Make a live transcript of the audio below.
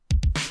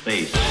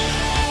space,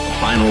 the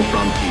final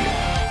frontier.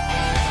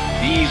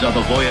 These are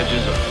the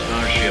voyages of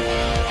Starship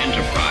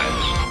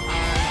Enterprise.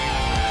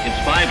 Its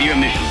 5-year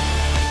mission: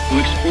 to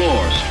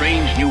explore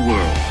strange new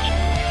worlds,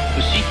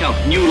 to seek out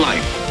new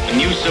life and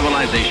new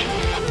civilization,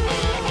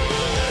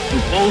 to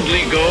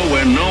boldly go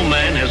where no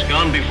man has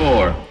gone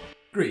before.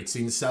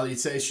 Greetings,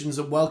 salutations,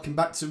 and welcome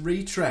back to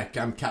Retrek.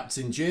 I'm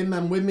Captain Jim,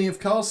 and with me, of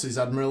course, is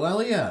Admiral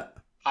Elliot.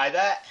 Hi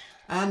there.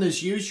 And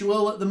as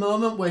usual, at the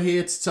moment, we're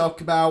here to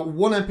talk about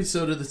one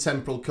episode of the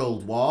Temporal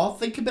Cold War. I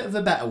think a bit of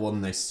a better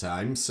one this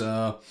time,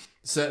 so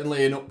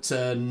certainly an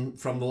upturn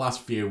from the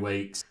last few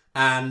weeks.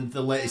 And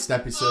the latest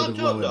episode of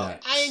Lower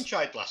Decks. I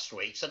enjoyed last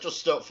week's. I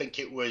just don't think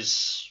it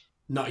was...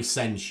 Not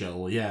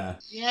essential, yeah.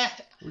 Yeah.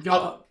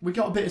 We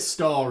got a bit of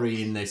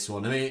story in this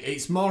one. I mean,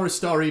 it's more a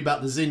story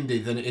about the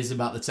Xindi than it is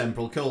about the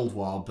Temporal Cold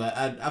War, but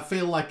I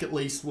feel like at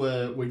least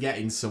we're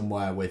getting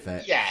somewhere with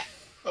it. Yeah,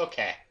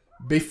 okay.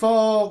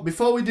 Before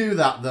we do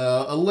that,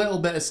 though, a little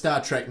bit of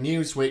Star Trek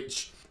news,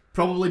 which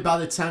probably by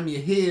the time you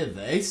hear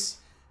this,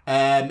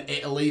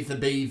 it'll either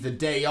be the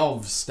day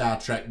of Star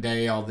Trek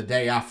Day or the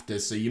day after,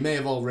 so you may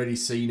have already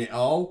seen it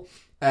all.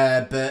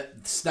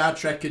 But Star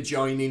Trek are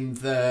joining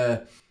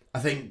the... I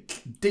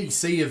think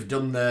DC have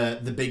done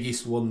the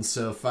biggest one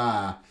so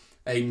far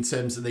in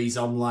terms of these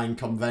online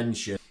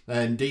conventions.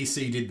 And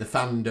DC did the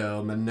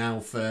Fandom, and now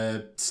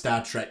for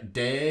Star Trek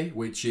Day,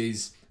 which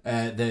is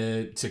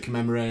to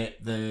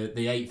commemorate the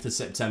 8th of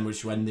September, which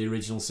is when the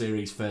original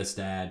series first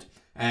aired,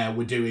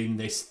 we're doing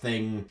this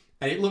thing.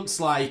 And it looks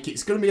like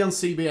it's going to be on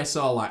CBS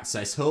All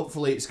Access.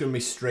 Hopefully it's going to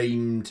be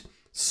streamed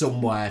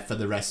somewhere for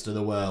the rest of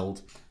the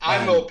world.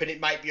 I'm hoping it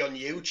might be on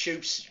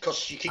YouTube,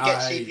 because you can get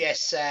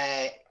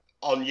CBS...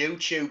 on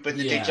YouTube, but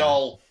they did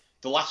all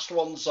the last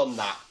ones on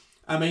that.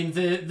 I mean,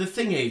 the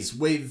thing is,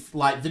 with,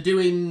 like, they're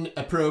doing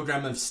a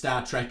programme of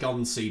Star Trek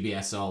on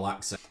CBS All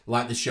Access,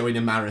 like they're showing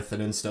a marathon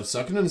and stuff, so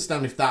I can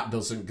understand if that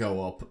doesn't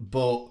go up,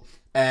 but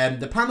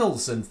the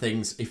panels and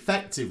things,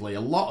 effectively,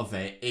 a lot of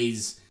it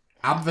is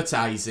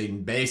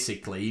advertising,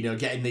 basically, you know,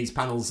 getting these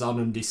panels on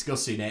and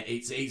discussing it.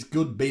 It's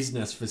good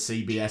business for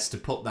CBS to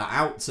put that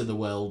out to the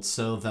world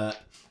so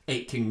that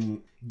it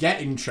can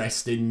get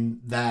interest in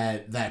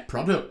their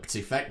product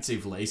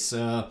effectively.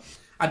 So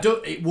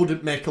it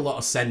wouldn't make a lot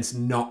of sense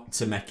not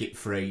to make it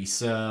free.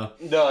 So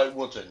no, it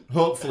wouldn't.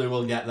 Hopefully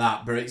we'll get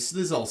that. But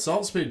there's all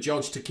sorts of people.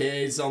 George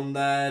Takei's on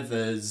there.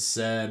 There's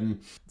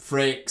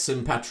Frakes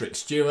and Patrick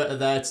Stewart are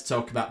there to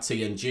talk about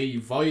TNG.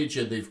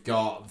 Voyager, they've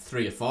got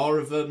 3 or 4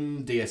 of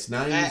them.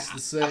 DS9's the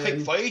same. I think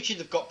Voyager,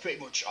 they've got pretty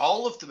much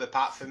all of them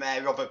apart from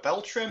Robert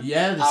Beltran.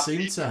 Yeah, they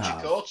seem to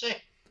have. Chakotay.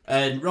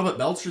 And Robert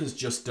Beltran's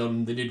just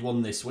done, they did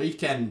one this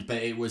weekend, but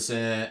it was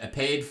a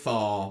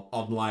paid-for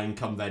online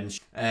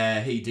convention.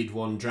 He did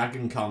one,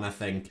 Dragon Con, I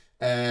think.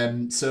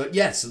 So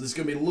there's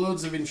going to be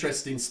loads of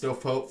interesting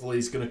stuff. Hopefully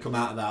it's going to come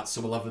out of that,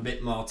 so we'll have a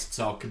bit more to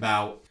talk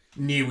about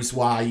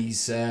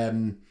news-wise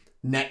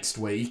next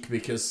week,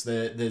 because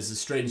there's a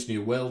Strange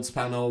New Worlds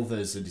panel,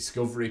 there's a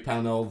Discovery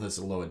panel, there's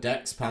a Lower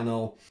Decks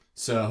panel.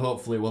 So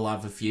hopefully we'll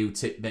have a few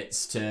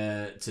tidbits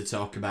to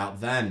talk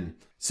about then.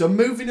 So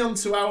moving on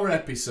to our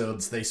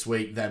episodes this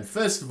week then.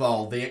 First of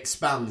all, The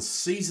Expanse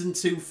Season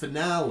 2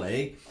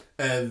 finale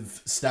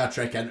of Star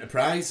Trek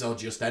Enterprise, or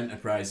just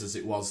Enterprise as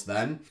it was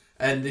then.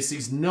 And this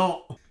is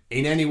not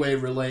in any way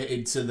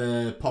related to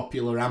the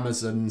popular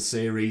Amazon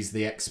series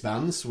The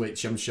Expanse,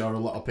 which I'm sure a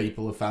lot of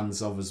people are fans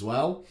of as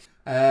well.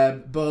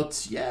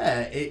 But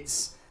yeah,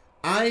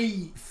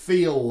 I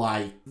feel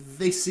like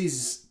this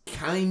is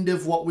kind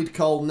of what we'd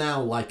call now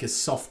like a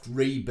soft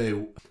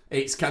reboot.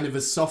 It's kind of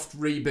a soft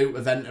reboot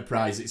of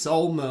Enterprise. It's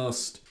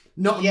almost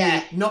not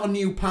a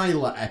new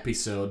pilot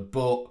episode,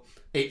 but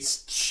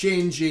it's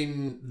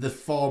changing the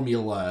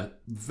formula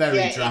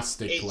very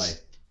drastically.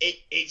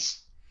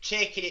 It's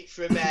taking it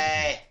from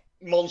a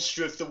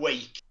Monster of the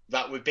Week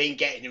that we've been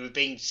getting and we've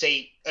been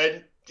seeing,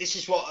 and this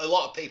is what a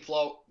lot of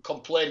people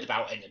complained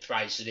about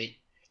Enterprise, and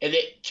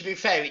it, to be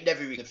fair, it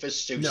never really the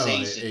first 2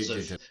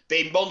 seasons of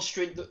being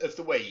Monster of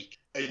the Week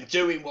and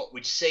doing what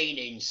we'd seen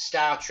in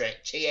Star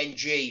Trek,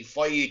 TNG,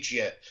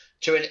 Voyager,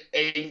 to an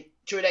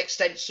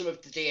extent some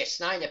of the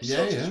DS9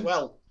 episodes as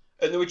well.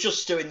 And they were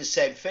just doing the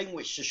same thing,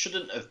 which they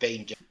shouldn't have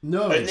been doing.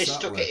 No, and this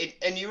took it in,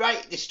 and you're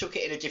right, this took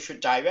it in a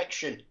different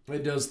direction.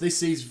 It does.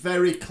 This is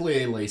very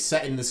clearly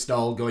setting the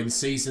stall, going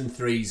Season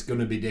 3 is going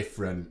to be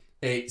different.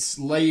 It's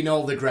laying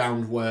all the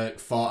groundwork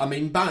for... I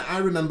mean, I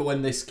remember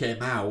when this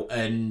came out,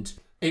 and...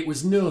 It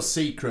was no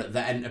secret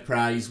that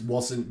Enterprise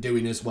wasn't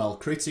doing as well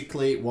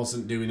critically, it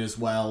wasn't doing as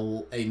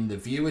well in the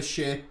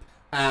viewership,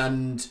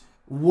 and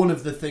one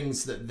of the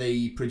things that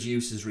the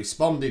producers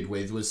responded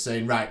with was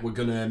saying, right, we're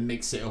going to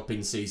mix it up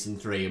in Season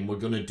 3, and we're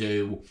going to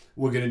do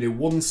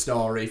one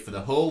story for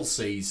the whole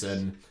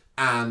season,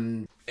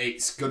 and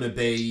it's going to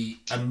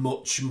be a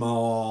much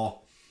more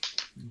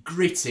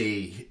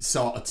gritty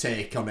sort of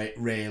take on it,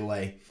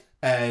 really.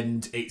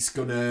 And it's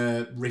going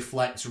to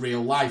reflect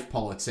real life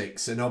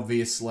politics. And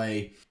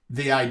obviously,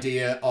 the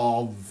idea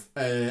of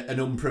an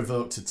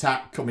unprovoked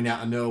attack coming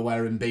out of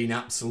nowhere and being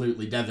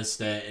absolutely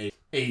devastating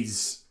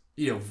is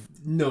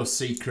no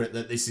secret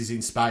that this is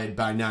inspired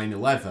by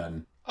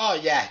 9/11. Oh,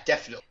 yeah,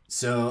 definitely.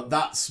 So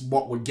that's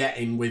what we're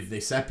getting with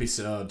this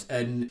episode.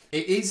 And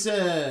it is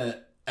an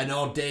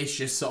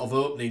audacious sort of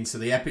opening to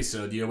the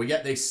episode. We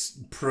get this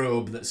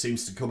probe that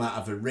seems to come out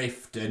of a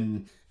rift,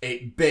 and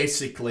it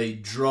basically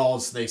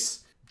draws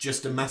this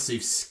just a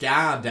massive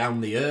scar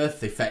down the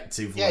Earth,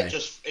 effectively. Yeah,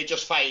 it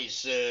just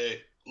fires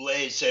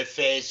laser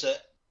phaser,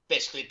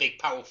 basically a big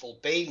powerful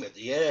beam at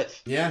the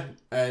Earth. Yeah,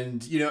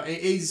 and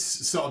it is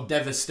sort of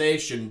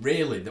devastation,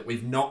 really, that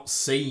we've not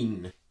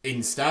seen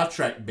in Star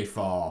Trek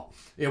before.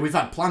 We've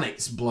had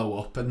planets blow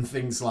up and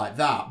things like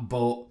that,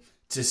 but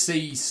to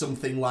see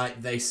something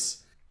like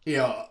this,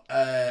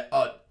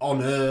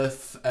 on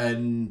Earth,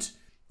 and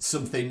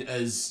something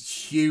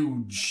as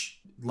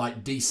huge,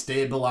 like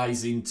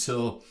destabilizing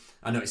to,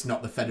 I know it's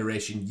not the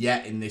Federation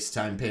yet in this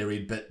time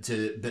period, but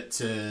to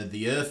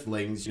the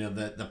Earthlings,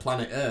 the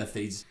planet Earth,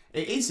 it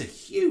is a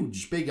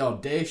huge, big,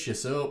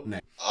 audacious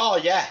opening. Oh,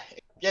 yeah.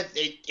 Yeah,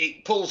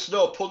 it pulls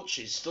no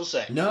punches, does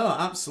it? No,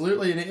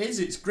 absolutely, and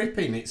it's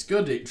gripping, it's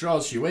good, it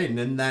draws you in,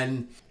 and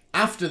then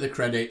after the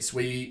credits,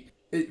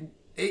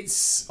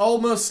 it's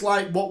almost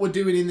like what we're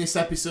doing in this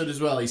episode as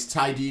well is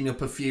tidying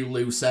up a few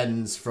loose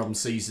ends from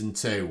season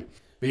 2,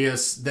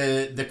 because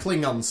the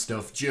Klingon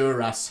stuff,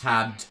 Duras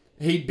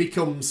he'd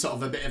become sort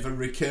of a bit of a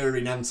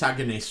recurring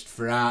antagonist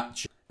for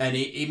Archer, and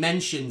he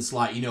mentions,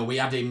 we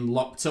had him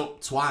locked up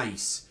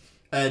twice.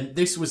 And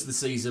this was the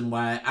season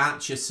where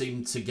Archer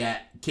seemed to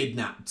get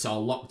kidnapped or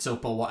locked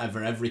up or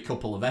whatever every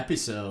couple of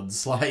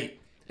episodes.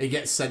 He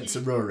gets sent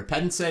to Rora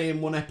Pente in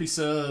one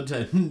episode,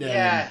 and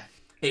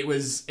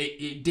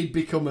it did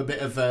become a bit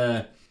of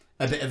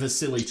a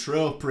silly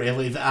trope,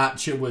 really, that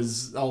Archer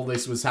all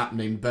this was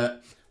happening.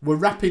 But we're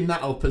wrapping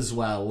that up as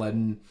well,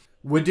 and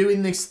we're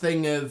doing this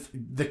thing of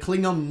the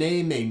Klingon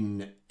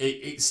naming.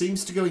 It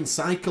seems to go in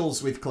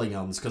cycles with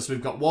Klingons, because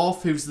we've got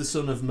Worf, who's the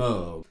son of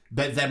Mo,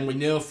 but then we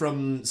know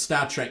from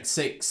Star Trek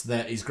 6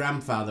 that his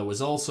grandfather was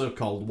also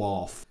called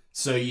Worf.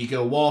 So you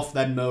go Worf,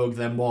 then Moog,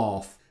 then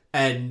Worf.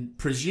 And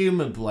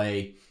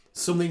presumably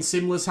something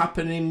similar's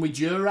happening with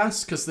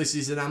Duras, because this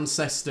is an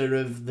ancestor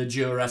of the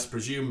Duras,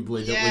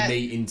 presumably, that we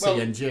meet in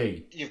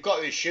TNG. You've got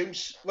to assume...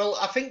 Well,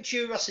 I think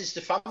Duras is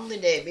the family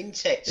name,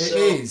 isn't it? It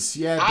is,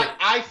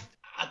 yeah.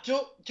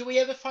 Do we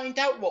ever find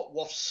out what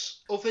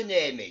Worf's other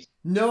name is?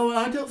 No,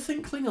 I don't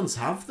think Klingons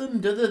have them,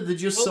 do they? They're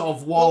just sort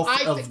of Worf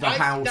of the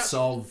house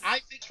of... I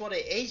think what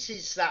it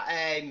is that...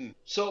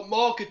 so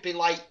Morg would be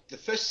like the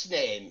first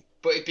name,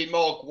 but it'd be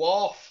Morg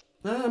Worf.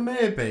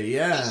 Maybe,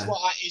 yeah.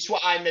 It's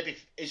what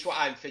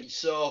I'm thinking.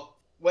 So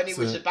when he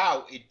was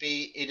about,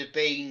 it'd have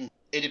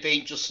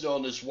been just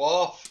known as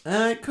Worf.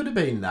 It could have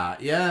been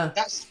that, yeah.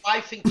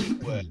 I think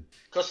it would,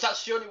 because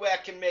that's the only way I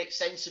can make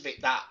sense of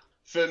it. That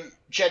from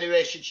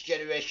generation to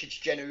generation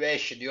to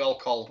generation, you're all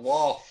called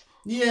Worf.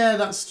 Yeah,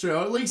 that's true.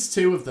 At least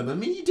two of them. I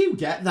mean, you do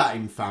get that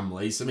in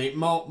families. I mean,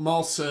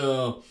 more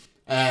so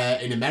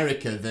in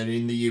America than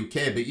in the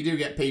UK, but you do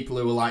get people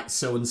who are like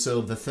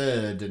so-and-so the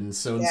third and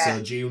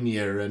so-and-so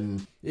junior,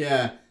 and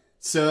yeah.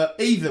 So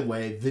either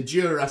way, the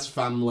Duras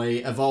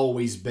family have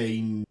always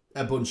been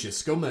a bunch of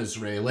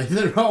scummers, really.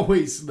 They're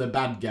always the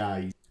bad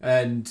guys.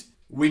 And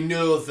we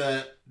know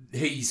that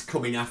he's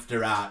coming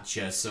after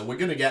Archer, so we're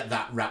going to get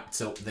that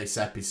wrapped up this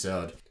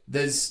episode.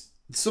 There's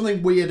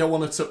something weird I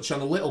want to touch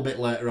on a little bit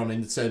later on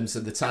in terms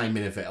of the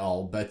timing of it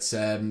all, but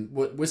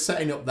we're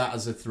setting up that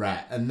as a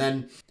threat. And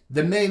then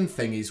the main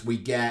thing is we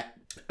get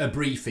a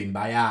briefing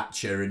by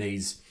Archer, and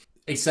he's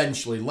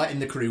essentially letting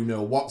the crew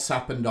know what's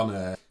happened on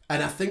Earth.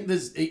 And I think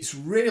it's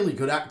really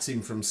good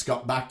acting from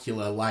Scott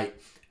Bakula. Like,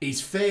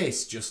 his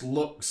face just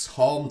looks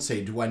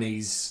haunted when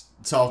he's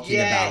talking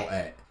about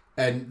it.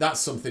 And that's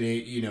something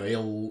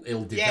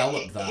he'll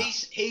develop that.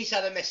 He's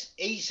had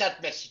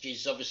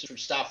messages obviously from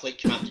Starfleet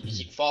commanders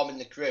informing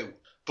the crew,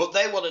 but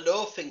they want to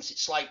know things.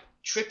 It's like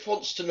Trip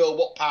wants to know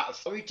what part of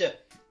Florida.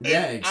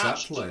 Yeah,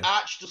 exactly.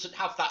 Arch doesn't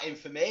have that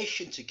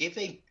information to give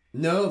him.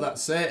 No,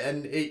 that's it.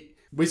 And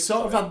we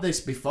sort of had this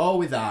before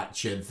with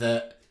Archer,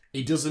 that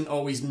he doesn't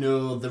always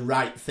know the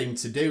right thing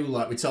to do.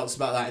 Like, we talked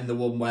about that in the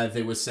one where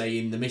they were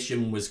saying the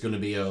mission was going to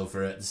be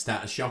over at the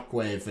start of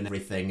Shockwave and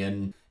everything,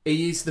 and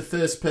he is the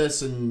first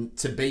person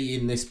to be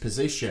in this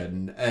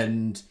position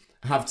and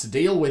have to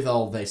deal with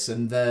all this,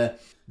 and they're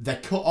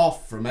cut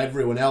off from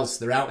everyone else.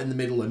 They're out in the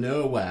middle of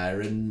nowhere,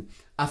 and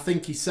I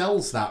think he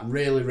sells that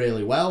really,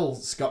 really well.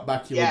 Scott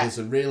Bakula does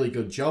a really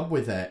good job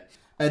with it.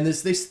 And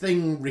there's this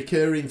thing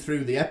recurring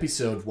through the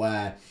episode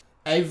where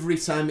every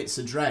time it's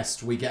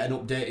addressed, we get an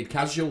updated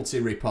casualty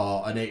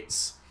report, and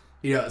it's,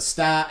 at the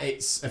start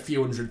it's a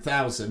few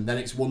 100,000, then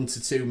it's 1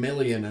 to 2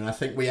 million, and I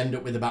think we end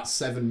up with about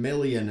 7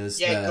 million as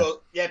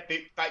but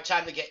by the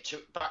time they get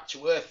back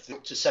to Earth, they're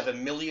up to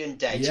 7 million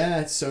dead.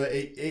 Yeah, so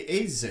it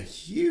is a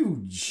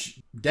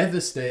huge,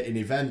 devastating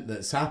event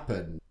that's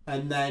happened.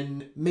 And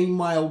then,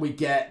 meanwhile, we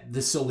get the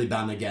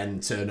Suliban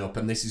again turn up,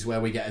 and this is where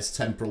we get his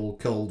temporal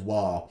Cold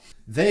War.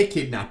 They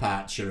kidnap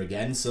Archer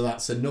again, so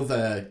that's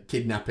another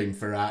kidnapping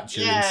for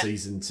Archer in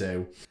season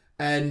 2.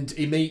 And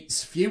he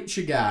meets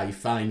Future Guy,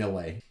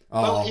 finally.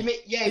 Well, Or he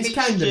he's meets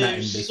kind of met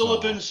him before.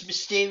 Sullivan's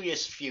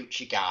mysterious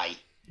future guy.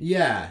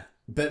 Yeah,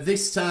 but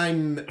this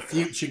time,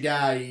 Future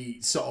Guy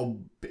sort of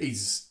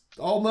is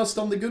almost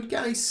on the good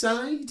guy's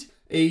side.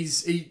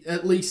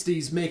 At least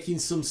he's making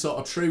some sort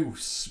of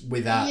truce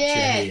with Archer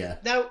here.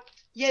 Now,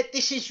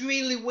 this is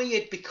really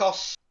weird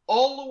because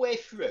all the way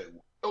through,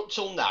 up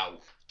till now,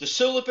 the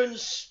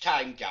Sullivan's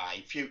time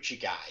guy, Future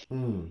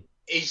Guy,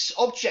 his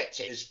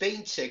objective has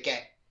been to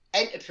get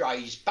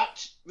Enterprise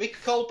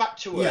recalled back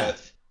to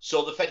Earth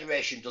so the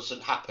Federation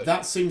doesn't happen.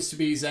 That seems to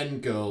be his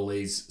end goal,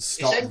 is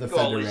stop the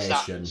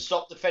Federation.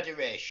 Stop the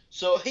Federation.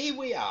 So here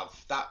we have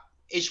that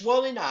is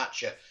warning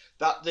Archer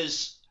that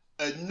there's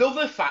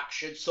another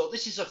faction, so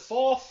this is a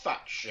fourth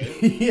faction.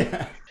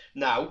 Yeah.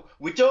 Now,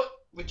 we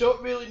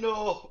don't really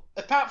know,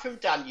 apart from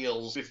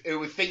Daniels, who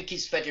we think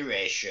is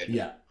Federation.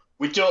 Yeah.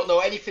 We don't know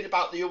anything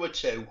about the other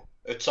two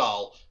at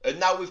all. And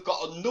now we've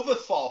got another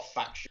fourth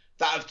faction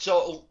that have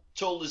told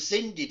the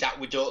Xindi that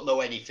we don't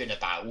know anything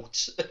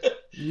about.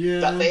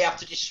 Yeah. That they have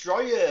to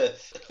destroy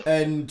Earth.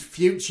 And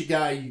Future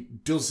Guy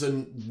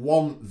doesn't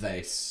want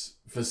this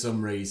for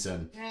some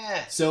reason.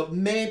 Yeah. So,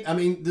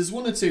 there's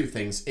one or two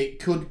things. It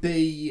could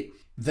be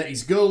that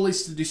his goal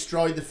is to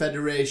destroy the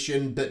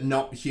Federation, but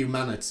not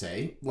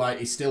humanity. Like,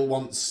 he still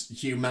wants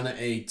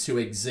humanity to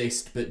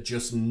exist, but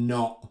just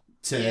not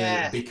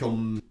to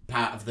become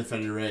part of the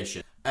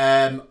Federation.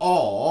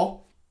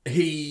 Or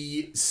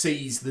he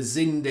sees the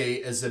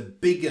Xindi as a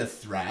bigger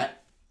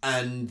threat,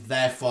 and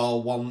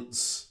therefore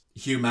wants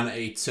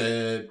humanity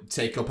to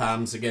take up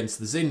arms against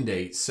the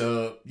Xindi.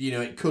 So,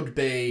 it could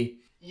be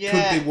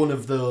one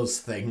of those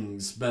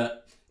things,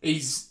 but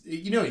he's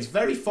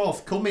very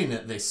forthcoming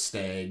at this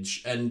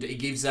stage, and he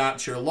gives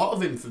Archer a lot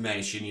of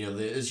information.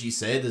 As you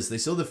say, there's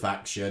this other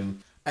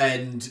faction,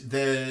 and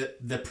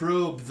the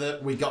probe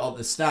that we got at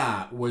the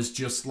start was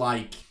just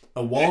like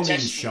a warning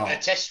shot, a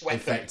test weapon,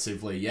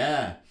 effectively.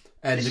 Yeah,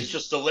 and this is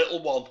just a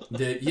little one.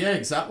 Yeah,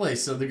 exactly.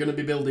 So they're going to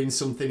be building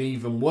something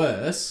even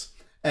worse,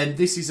 and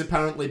this is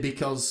apparently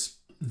because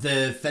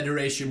the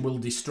Federation will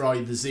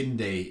destroy the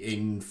Xindi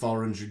in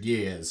 400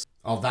 years.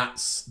 Or that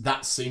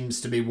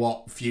seems to be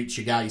what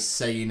Future Guy's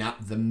saying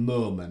at the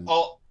moment.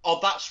 Or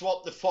that's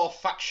what the fourth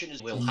faction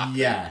will happen.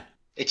 Yeah.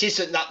 It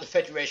isn't that the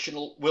Federation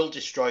will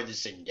destroy the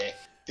Xindi.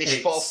 This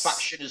fourth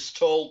faction has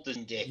told the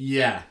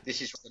Xindi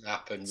this is what's going to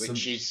happen,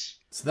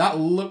 So that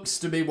looks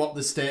to be what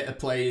the state of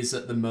play is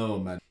at the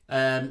moment.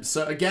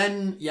 So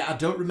again, I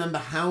don't remember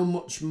how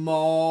much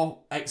more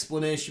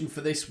explanation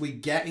for this we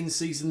get in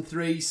season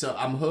 3, so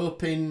I'm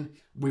hoping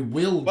we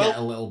will get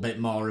a little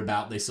bit more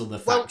about this other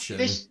faction.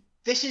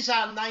 This is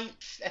our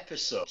 9th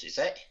episode, is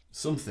it?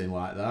 Something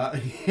like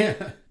that,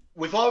 yeah.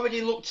 We've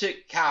already looked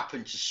at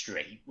Carpenter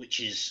Street,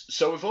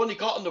 so we've only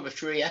got another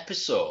 3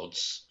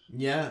 episodes.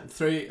 Yeah,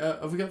 3.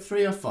 Have we got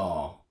 3 or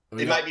 4?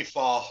 It might be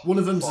 4. One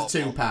of them's a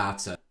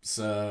 2-parter,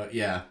 so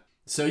yeah.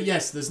 So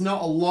yes, there's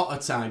not a lot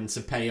of time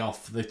to pay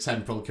off the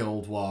temporal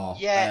Cold War.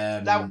 Yeah,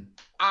 now,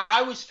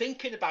 I was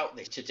thinking about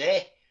this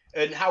today,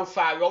 and how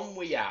far on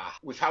we are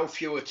with how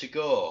few are to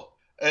go.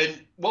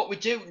 And what we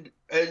do,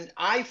 and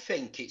I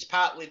think it's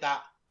partly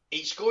that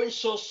it's going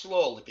so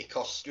slowly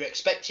because you're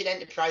expecting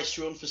Enterprise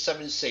to run for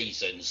 7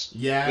 seasons,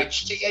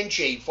 which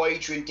TNG,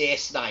 Voyager and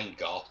DS9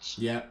 got.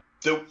 Yeah.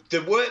 They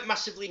weren't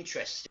massively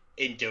interested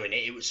in doing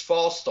it. It was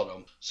forced on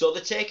them. So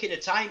they're taking the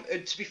time.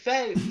 And to be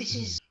fair,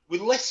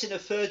 we're less than a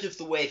third of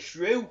the way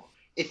through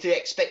if they're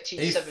expecting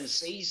 7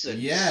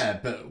 seasons. Yeah,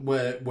 but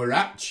we're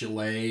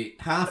actually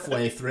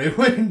halfway through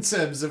in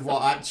terms of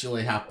what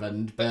actually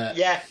happened. But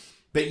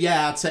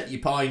I'll take your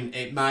point.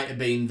 It might have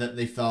been that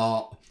they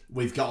thought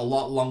we've got a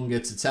lot longer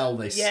to tell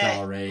this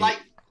story.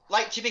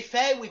 Like to be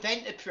fair with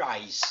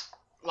Enterprise,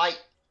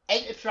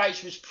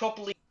 Enterprise was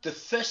probably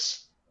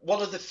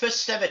one of the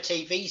first ever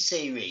TV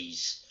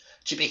series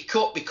to be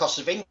cut because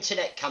of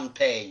internet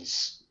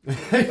campaigns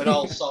and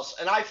all sorts.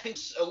 And I think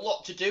it's a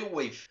lot to do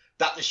with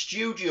that the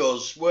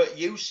studios weren't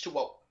used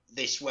to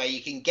this where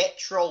you can get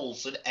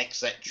trolls and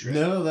etc.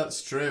 No,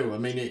 that's true. I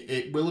mean,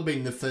 it will have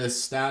been the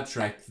first Star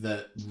Trek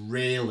that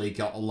really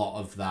got a lot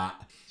of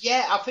that.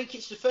 Yeah, I think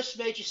it's the first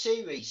major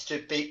series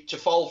to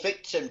fall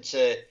victim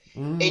to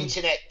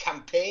internet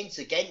campaigns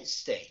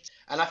against it.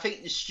 And I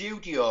think the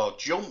studio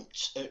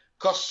jumped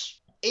because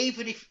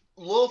even if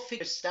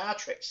low-figure Star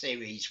Trek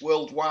series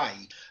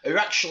worldwide are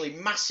actually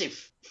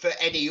massive for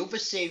any other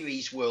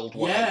series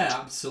worldwide. Yeah,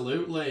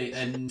 absolutely.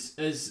 And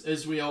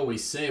as we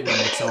always say when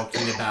we're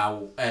talking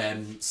about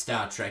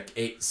Star Trek,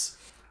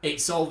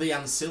 it's all the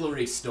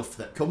ancillary stuff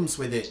that comes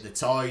with it, the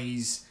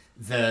toys,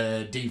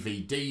 the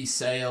DVD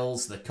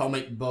sales, the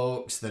comic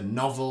books, the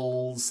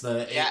novels,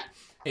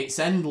 it's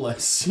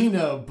endless,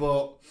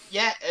 but...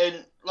 Yeah,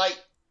 and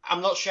I'm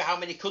not sure how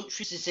many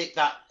countries is it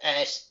that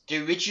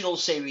the original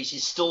series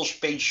is still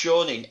being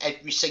shown in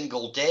every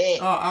single day.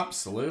 Oh,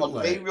 absolutely. On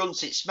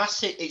reruns, it's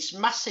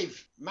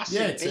massive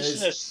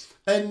business. Is.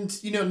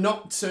 And,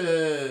 not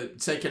to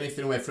take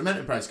anything away from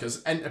Enterprise,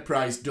 because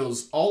Enterprise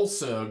does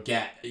also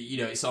get,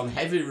 it's on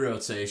heavy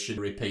rotation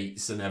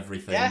repeats and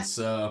everything. Yeah.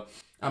 So,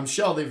 I'm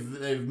sure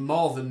they've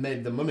more than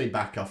made the money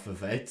back off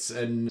of it,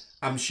 and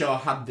I'm sure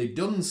had they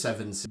done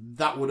 7,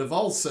 that would have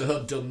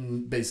also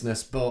done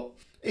business. But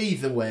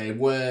either way,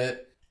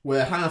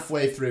 we're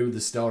halfway through the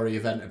story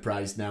of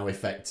Enterprise now,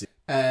 effectively.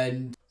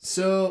 And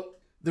so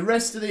the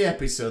rest of the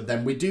episode,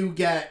 then, we do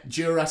get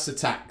Duras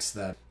attacks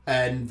them,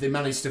 and they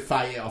manage to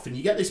fight it off, and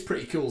you get this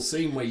pretty cool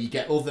scene where you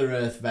get other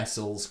Earth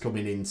vessels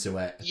coming into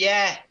it.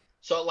 Yeah.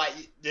 Sort of like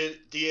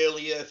the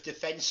early Earth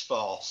Defence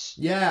Force.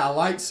 Yeah, I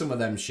like some of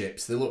them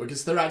ships. They look,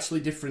 because they're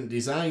actually different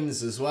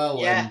designs as well.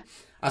 Yeah. And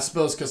I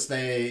suppose because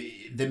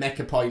they make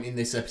a point in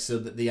this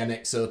episode that the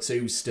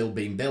NX-02's still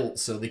being built,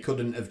 so they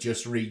couldn't have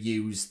just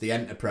reused the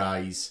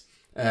Enterprise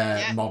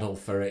model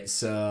for it.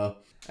 So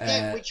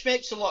which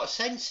makes a lot of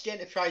sense. The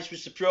Enterprise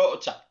was the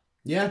prototype.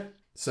 Yeah,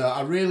 so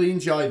I really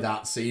enjoy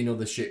that, seeing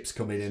other ships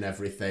coming and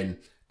everything.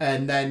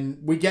 And then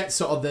we get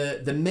sort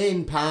of the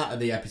main part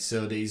of the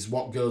episode is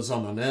what goes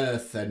on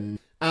Earth, and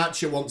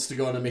Archer wants to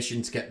go on a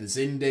mission to get the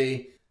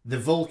Xindi. The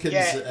Vulcans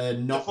are not keen on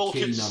it. The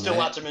Vulcans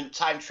still adamant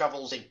time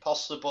travel's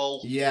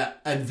impossible. Yeah,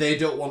 and they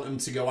don't want them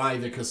to go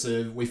either, because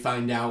we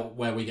find out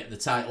where we get the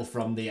title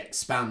from, The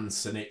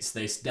Expanse, and it's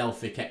this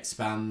Delphic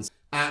Expanse.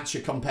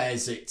 Archer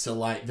compares it to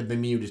like the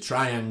Bermuda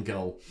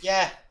Triangle.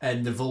 Yeah.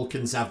 And the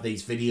Vulcans have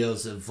these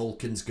videos of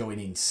Vulcans going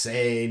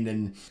insane,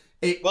 and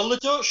well, they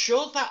don't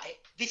show that.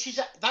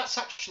 That's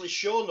actually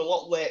shown a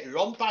lot later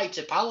on by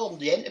T'Pol on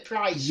the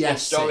Enterprise.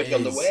 Yes, already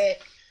on the way.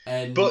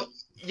 But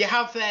you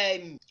have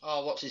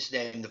what's his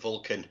name? The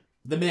Vulcan.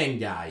 The main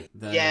guy.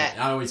 I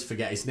always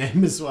forget his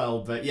name as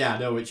well, but yeah, I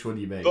know which one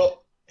you mean. But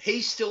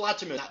he's still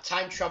adamant that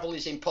time travel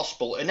is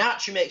impossible, and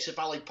Archer makes a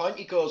valid point.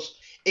 He goes,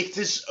 if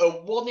there's a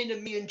 1 in a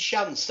million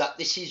chance that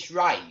this is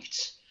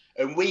right,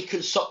 and we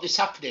can stop this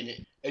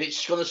happening, and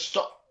it's going to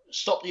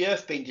stop the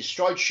Earth being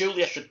destroyed,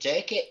 surely I should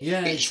take it.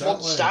 Yeah, it's exactly.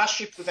 one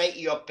starship with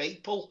 80-odd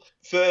people.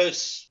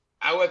 First,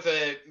 however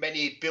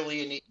many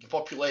billion the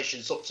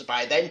population's up to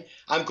by then,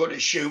 I'm going to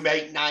assume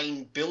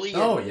 8-9 billion.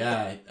 Oh,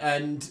 yeah.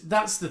 And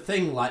that's the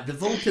thing, like, the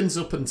Vulcans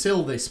up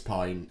until this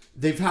point,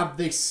 they've had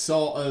this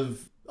sort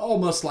of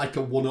almost like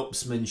a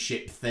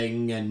one-upsmanship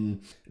thing,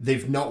 and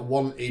they've not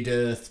wanted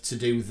Earth to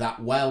do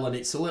that well, and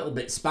it's a little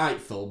bit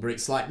spiteful, but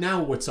it's like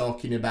now we're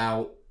talking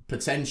about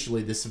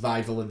potentially the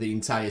survival of the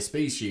entire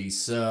species,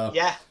 so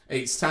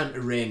it's time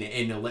to rein it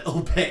in a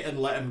little bit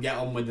and let him get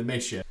on with the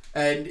mission.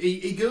 And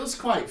he goes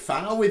quite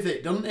far with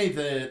it, doesn't he,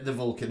 the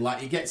Vulcan? Like,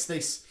 he gets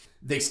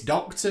this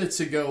doctor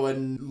to go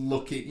and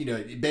look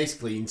at,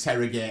 basically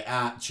interrogate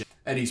Archer,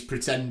 and he's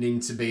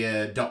pretending to be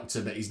a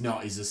doctor, but he's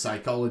not, he's a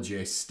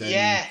psychologist.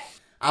 And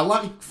I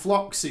like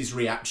Phlox's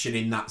reaction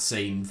in that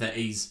scene, that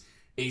he's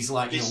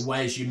like,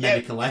 where's your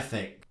medical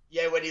ethic?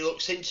 Yeah, when he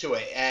looks into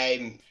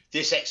it,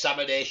 this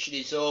examination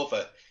is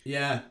over.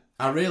 Yeah,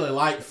 I really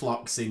like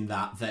Phlox in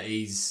that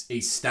he's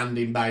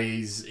standing by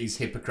his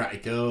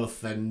Hippocratic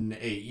oath, and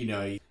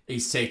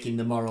he's taking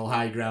the moral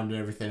high ground and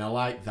everything. I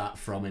like that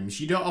from him.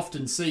 You don't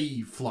often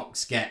see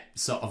Phlox get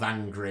sort of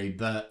angry,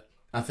 but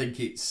I think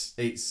it's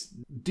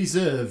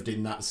deserved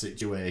in that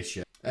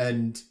situation.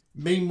 And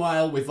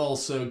meanwhile, we've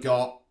also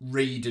got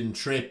Reed and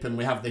Trip, and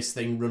we have this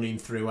thing running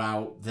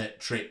throughout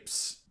that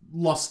Trip's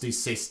lost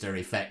his sister,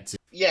 effectively.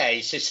 Yeah,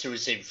 his sister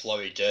was in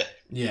Florida.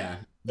 Yeah,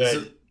 there's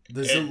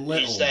a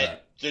little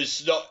bit.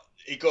 There's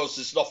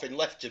nothing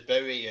left to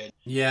bury. And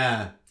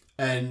yeah,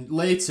 and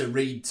later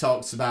Reed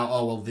talks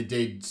about,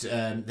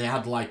 they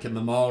had like a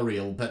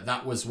memorial, but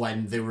that was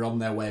when they were on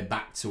their way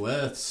back to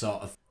Earth,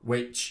 sort of,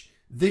 which...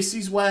 This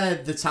is where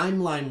the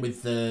timeline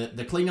with the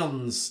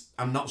Klingons,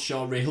 I'm not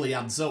sure, really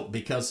adds up,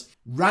 because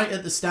right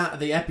at the start of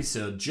the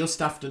episode, just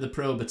after the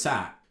probe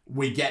attack,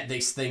 we get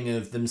this thing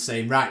of them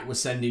saying, right, we're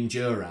sending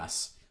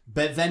Duras.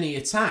 But then he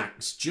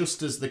attacks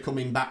just as they're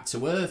coming back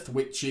to Earth,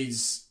 which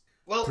is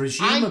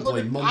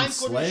presumably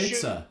months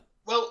later.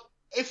 Well,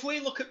 if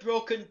we look at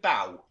Broken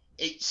Bow,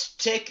 it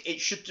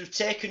should have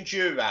taken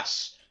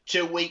Duras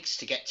 2 weeks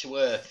to get to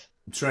Earth.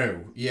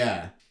 True,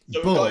 yeah. So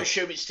we've got to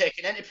assume it's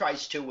taken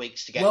Enterprise 2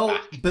 weeks to get back. Well,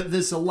 but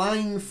there's a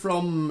line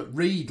from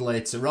Reed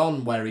later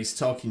on where he's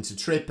talking to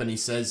Trip, and he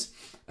says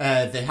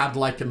they had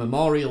like a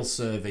memorial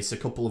service a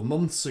couple of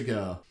months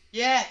ago.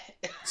 Yeah.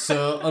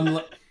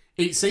 So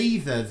it's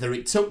either that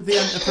it took the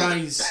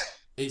Enterprise...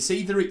 It's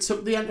either it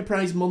took the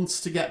Enterprise months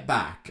to get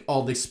back,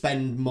 or they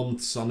spend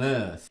months on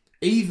Earth.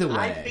 Either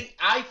way...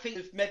 I think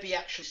they've maybe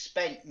actually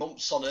spent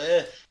months on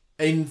Earth.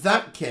 In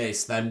that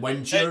case, then,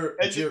 when...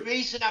 the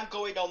reason I'm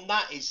going on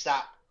that is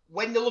that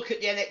when they look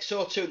at the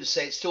NX-02, they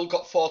say it's still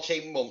got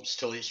 14 months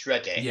till it's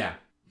ready. Yeah.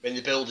 When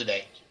they're building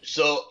it.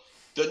 So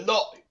they're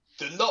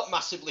not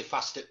massively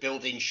fast at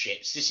building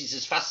ships. This is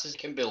as fast as they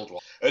can build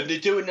one. And they're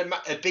doing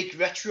a big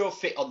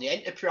retrofit on the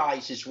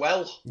Enterprise as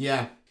well.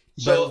 Yeah.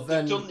 So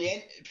they've done the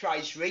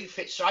Enterprise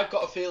refit. So I've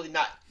got a feeling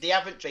that they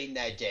haven't been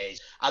their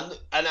days. And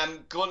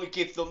I'm going to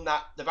give them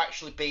that they've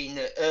actually been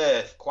at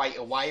Earth quite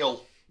a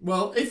while.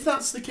 Well, if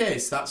that's the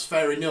case, that's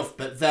fair enough,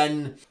 but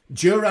then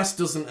Duras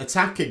doesn't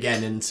attack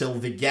again until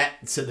they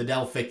get to the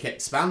Delphic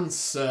Expanse,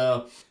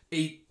 so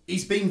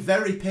he's been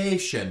very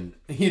patient,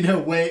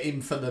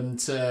 waiting for them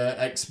to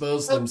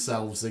expose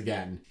themselves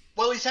again.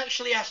 Well, he's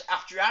actually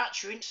after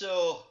Archer,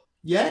 so...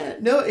 Yeah,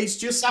 no, it's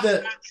just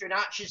that... Archer and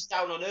Archer's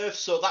down on Earth,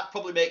 so that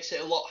probably makes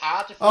it a lot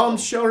harder for I'm them.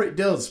 sure it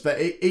does, but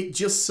it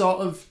just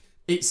sort of...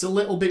 It's a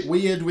little bit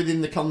weird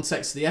within the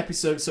context of the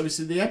episode. So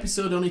obviously the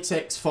episode only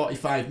takes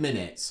 45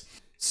 minutes.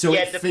 So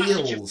yeah, it the feels...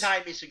 passage of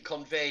time isn't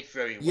conveyed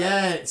very well.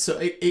 Yeah, so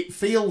it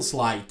feels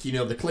like,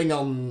 the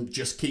Klingon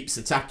just keeps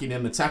attacking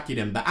him,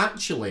 but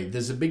actually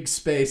there's a big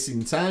space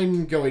in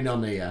time going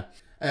on here.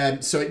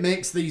 So it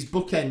makes these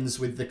bookends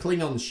with the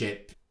Klingon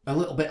ship a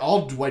little bit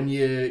odd when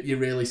you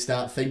really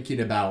start thinking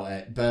about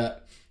it.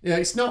 But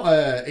it's not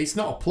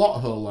a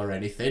plot hole or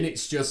anything.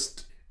 It's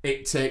just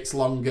it takes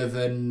longer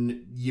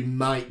than you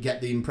might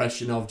get the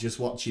impression of just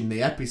watching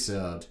the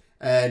episode.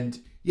 And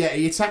yeah,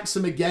 he attacks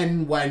them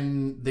again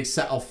when they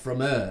set off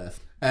from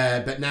Earth.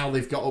 But now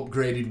they've got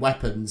upgraded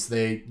weapons,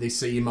 they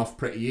see him off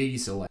pretty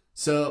easily.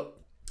 So,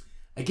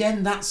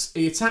 again,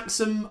 he attacks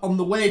them on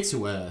the way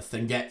to Earth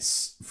and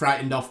gets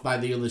frightened off by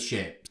the other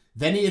ship.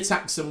 Then he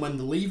attacks them when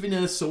they're leaving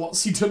Earth, so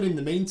what's he done in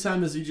the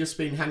meantime? Has he just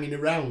been hanging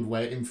around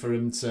waiting for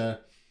him to...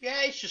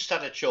 Yeah, he's just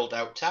had a chilled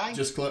out time.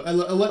 Just a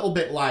little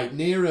bit like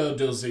Nero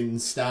does in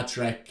Star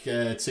Trek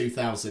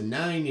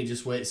 2009. He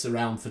just waits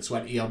around for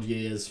 20 odd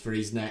years for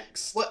his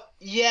next... Well,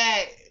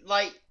 yeah,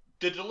 like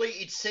the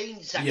deleted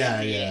scenes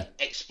actually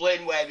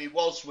explain where he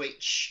was,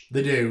 which...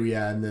 They do,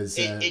 yeah, and there's...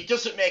 It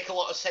doesn't make a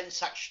lot of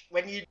sense, actually.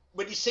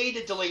 When you see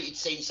the deleted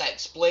scenes that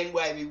explain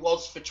where he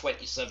was for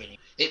 27 years,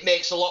 it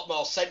makes a lot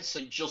more sense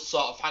than just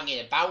sort of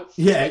hanging about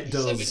for it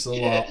does a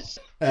years.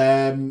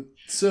 Lot.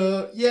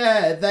 So,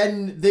 yeah,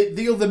 then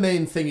the other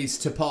main thing is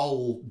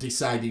T'Pol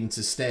deciding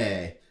to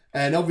stay.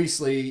 And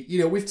obviously,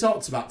 we've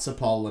talked about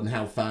T'Pol and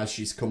how far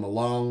she's come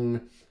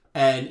along.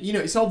 And,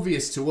 it's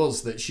obvious to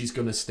us that she's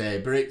going to stay,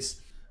 but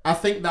I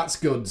think that's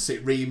good.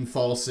 It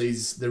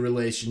reinforces the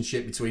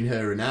relationship between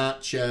her and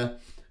Archer,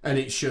 and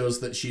it shows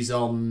that she's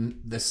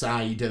on the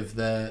side of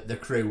the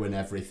crew and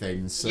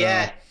everything. So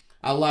yeah.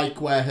 I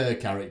like where her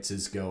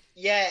characters go.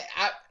 Yeah,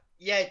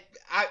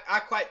 I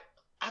quite...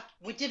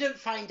 we didn't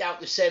find out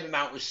the same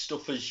amount of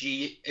stuff as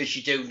you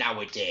do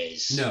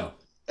nowadays. No.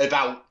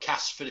 About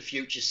cast for the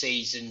future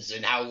seasons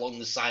and how long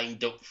they're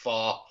signed up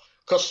for.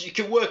 Because you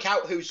can work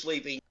out who's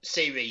leaving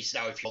series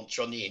now if you want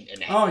to on the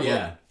internet. Oh,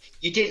 yeah.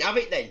 You didn't have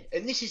it then.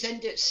 And this is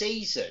end of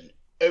season.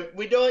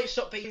 We know it's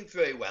not being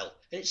very well.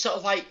 And it's sort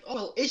of like, oh,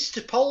 well, is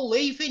T'Pol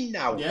leaving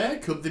now? Yeah,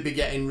 could they be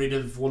getting rid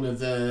of one of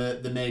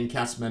the main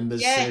cast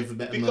members, save a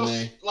bit of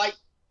money? Because, like,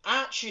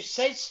 Archer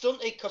says,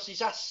 doesn't he? Because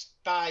he's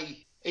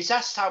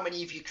asked how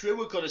many of your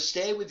crew are going to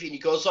stay with you, and he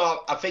goes,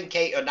 oh, I think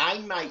 8 or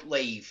 9 might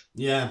leave.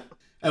 Yeah.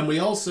 And we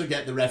also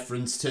get the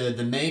reference to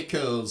the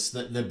Makos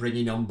that they're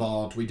bringing on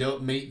board. We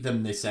don't meet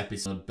them this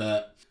episode,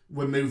 but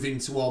we're moving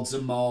towards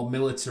a more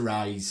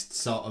militarised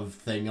sort of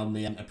thing on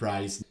the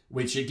Enterprise,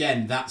 which,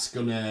 again, that's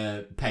going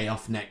to pay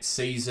off next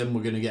season.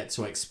 We're going to get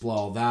to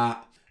explore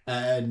that.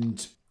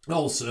 And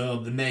also,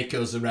 the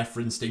Makos are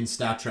referenced in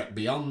Star Trek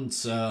Beyond,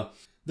 so...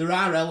 There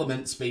are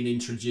elements being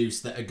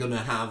introduced that are going to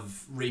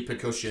have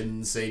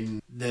repercussions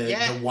in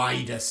the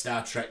wider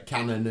Star Trek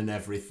canon and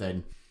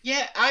everything.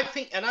 Yeah, I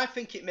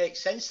think it makes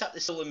sense that they're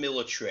still a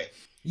military.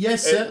 Yeah,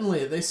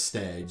 certainly at this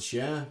stage,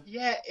 yeah.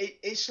 Yeah,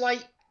 it's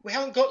like we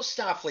haven't got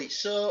Starfleet,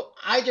 so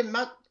I'd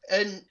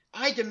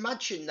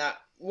imagine that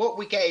what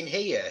we're getting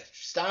here,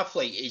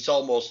 Starfleet, is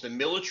almost a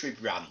military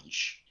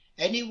branch.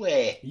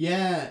 Anyway.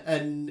 Yeah,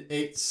 and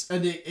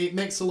it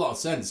makes a lot of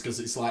sense because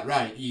it's like,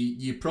 right,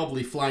 you're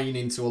probably flying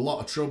into a lot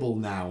of trouble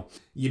now.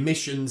 Your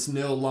mission's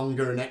no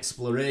longer an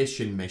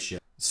exploration mission,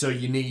 so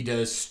you need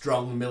a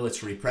strong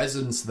military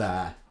presence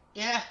there.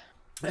 Yeah.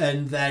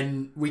 And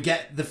then we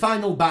get the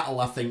final battle.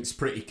 I think's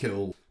pretty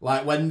cool.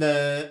 Like when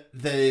the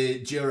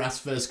Duras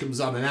first comes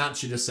on and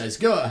Archer just says,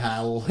 "Go to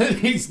hell," and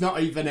he's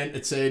not even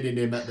entertaining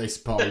him at this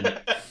point.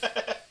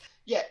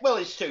 Yeah, well,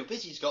 he's too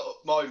busy. He's got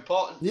more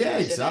important things. Yeah,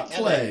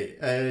 exactly.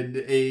 And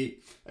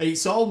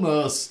it's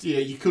almost,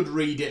 you could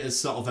read it as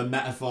sort of a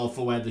metaphor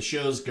for where the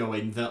show's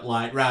going, that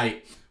like,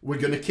 right, we're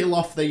going to kill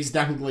off these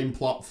dangling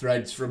plot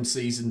threads from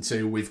season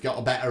 2. We've got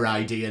a better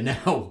idea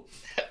now.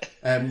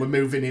 We're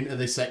moving into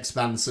this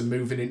Expanse and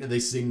moving into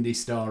this indie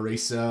story.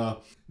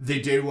 So they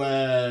do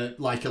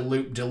like a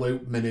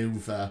loop-de-loop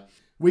manoeuvre,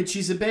 which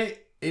is a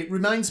bit... It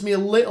reminds me a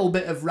little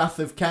bit of Wrath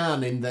of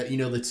Khan in that,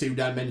 the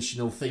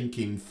two-dimensional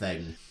thinking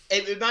thing.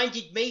 It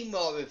reminded me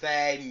more of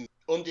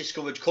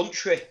Undiscovered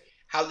Country,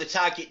 how they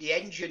target the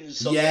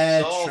engines on the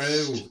exhaust.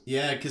 Yeah, true.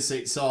 Yeah, because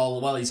it's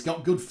all, well, he's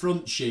got good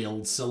front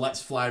shields, so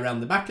let's fly around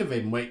the back of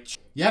him, which,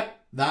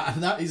 yep,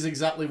 that is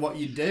exactly what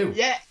you do.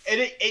 Yeah, and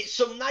it's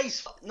some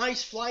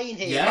nice flying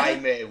here by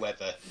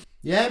Mayweather.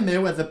 Yeah,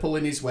 Mayweather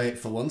pulling his weight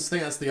for once. I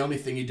think that's the only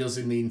thing he does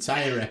in the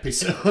entire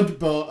episode,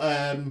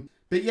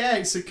 But yeah,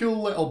 it's a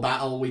cool little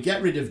battle. We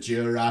get rid of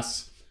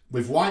Duras.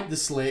 We've wiped the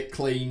slate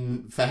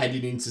clean for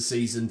heading into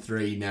season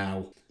 3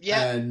 now.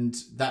 Yeah. And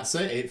that's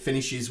it. It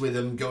finishes with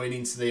them going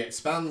into the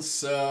Expanse.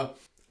 So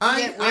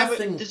I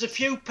think... There's a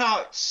few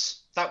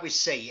parts that we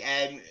see,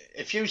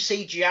 a few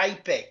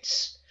CGI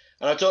bits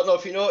And I don't know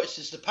if you noticed,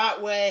 there's the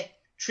part where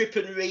Trip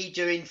and Reed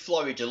are in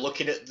Florida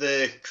looking at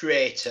the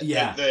crater,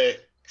 Yeah. the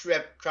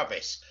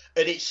crevice,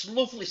 and it's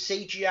lovely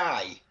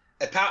CGI.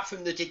 Apart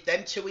from they did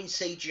them two in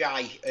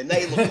CGI, and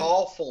they look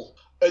awful.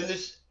 And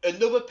there's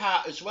another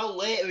part as well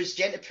later as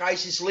the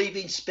Enterprise is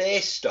leaving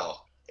space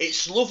dock.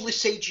 It's lovely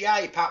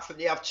CGI, apart from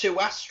they have two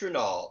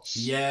astronauts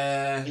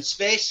Yeah. in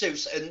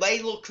spacesuits, and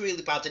they look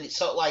really bad. And it's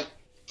sort of like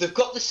they've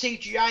got the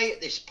CGI at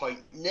this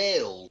point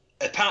nailed.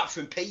 Apart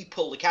from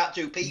people, they can't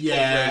do people.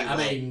 Yeah, very I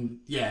well. mean,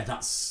 yeah,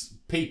 that's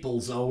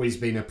people's always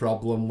been a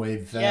problem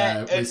with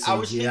Yeah, with and CGI. I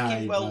was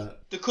thinking, well,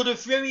 but... they could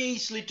have very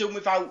easily done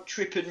without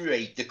Trip and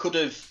Reed. They could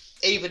have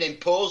even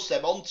imposed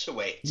them onto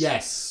it.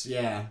 Yes,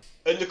 yeah.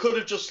 And they could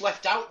have just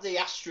left out the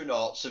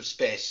astronauts of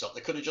Space Dock.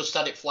 They could have just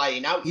had it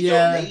flying out. You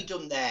Yeah. don't need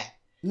them there.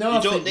 No, You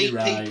I don't think need you're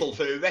right. people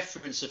for a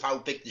reference of how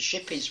big the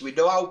ship is. We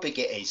know how big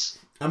it is.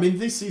 I mean,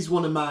 this is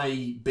one of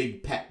my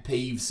big pet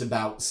peeves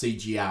about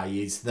CGI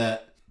is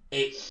that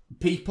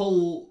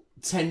people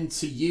tend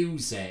to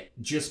use it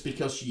just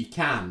because you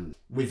can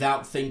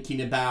without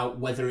thinking about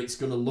whether it's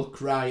going to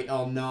look right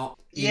or not.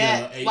 You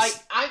know, it's... like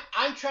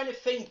I'm trying to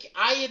think.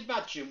 I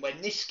imagine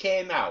when this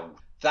came out,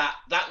 that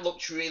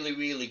looked really,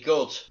 really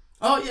good.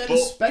 Oh yeah, But-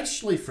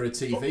 especially for a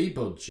TV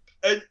budget.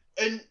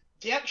 And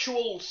the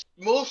actual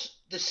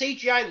the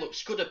CGI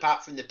looks good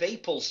apart from the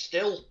people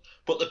still,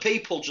 but the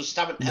people just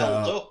haven't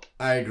held up.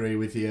 I agree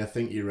with you. I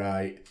think you're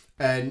right.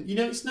 And, you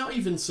know, it's not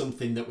even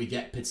something that we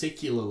get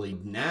particularly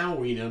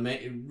now. You know,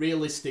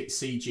 realistic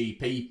CG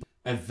people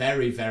are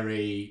very,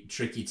 very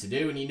tricky to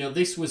do. And, you know,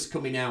 this was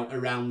coming out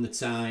around the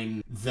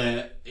time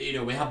that, you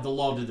know, we had The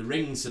Lord of the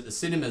Rings at the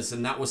cinemas,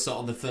 and that was sort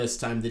of the first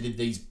time they did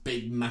these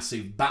big,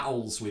 massive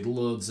battles with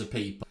loads of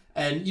people.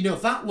 And, you know,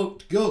 that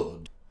looked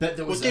good, but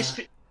there was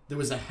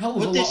a hell of a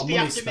Would lot this of be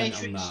money after spent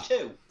on Matrix that.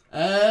 2?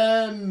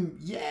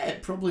 Yeah,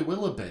 it probably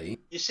will be.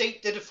 You see,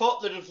 they'd have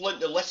thought they'd have learnt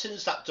the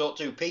lessons that don't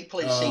do people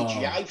in Oh.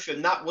 CGI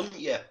from that, wouldn't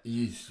you?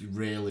 You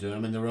really do. I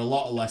mean, there were a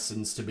lot of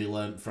lessons to be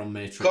learnt from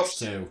Matrix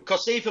 2.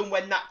 Because even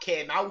when that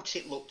came out,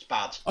 it looked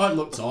bad. Oh, it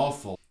looks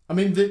awful. I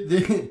mean,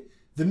 the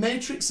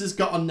Matrix has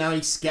got a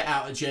nice get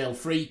out of jail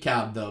free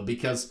card though,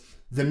 because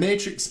the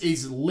Matrix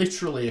is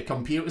literally a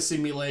computer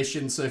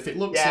simulation. So if it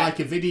looks Yeah. like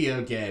a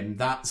video game,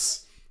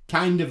 that's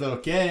kind of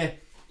okay.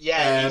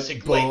 Yeah, it's a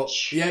But,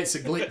 glitch. yeah, it's a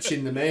glitch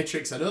in the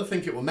Matrix. I don't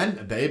think it were meant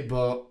to be,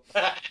 but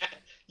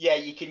Yeah,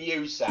 you can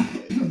use that.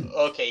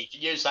 Okay, you can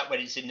use that when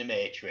it's in the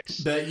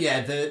Matrix. yeah,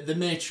 the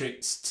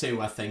Matrix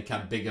 2 I think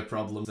had bigger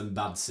problems than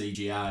bad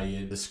CGI,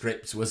 and the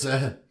script was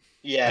a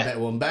Yeah. better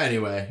one. But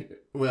anyway,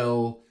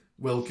 we'll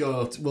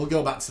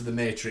go back to the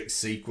Matrix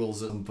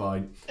sequels at some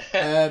point.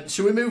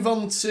 Shall we move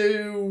on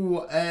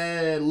to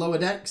Lower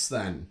Decks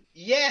then?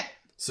 Yeah.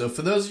 So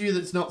for those of you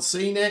that's not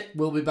seen it,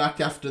 we'll be back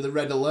after the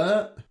red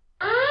alert.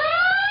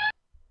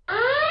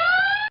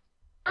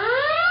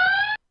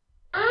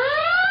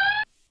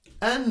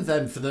 And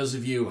then for those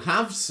of you who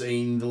have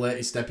seen the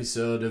latest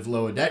episode of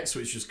Lower Decks,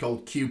 which was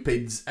called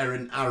Cupid's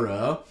Errant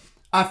Arrow,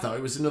 I thought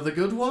it was another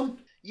good one.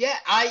 Yeah,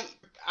 I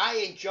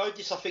enjoyed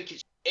this. I think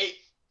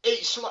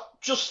it's like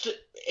just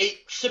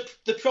it's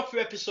the proper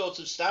episodes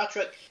of Star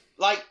Trek.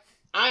 Like,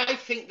 I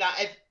think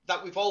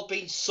that we've all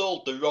been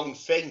sold the wrong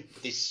thing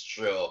with this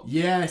show.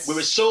 Yes. We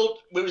were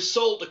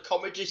sold a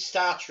comedy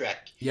Star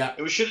Trek. Yeah.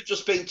 And we should have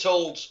just been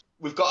told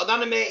we've got an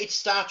animated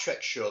Star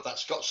Trek show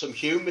that's got some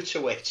humour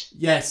to it.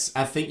 Yes,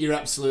 I think you're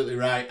absolutely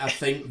right. I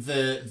think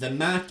the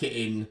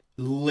marketing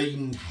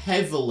leaned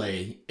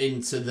heavily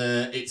into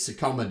it's a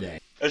comedy.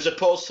 As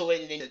opposed to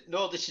leaning in,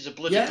 no, this is a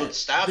bloody good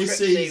Star Trek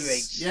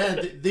series.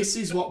 Yeah, this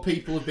is what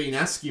people have been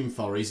asking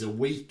for, is a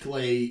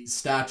weekly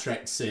Star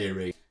Trek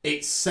series.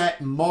 It's set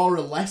more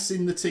or less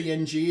in the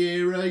TNG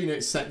era, you know,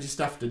 it's set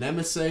just after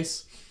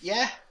Nemesis.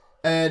 Yeah.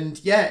 And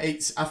yeah,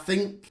 I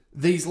think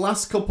these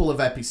last couple of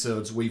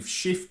episodes we've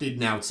shifted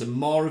now to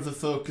more of a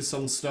focus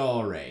on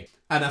story.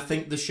 And I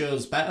think the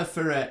show's better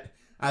for it.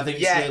 I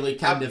think it's really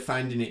kind of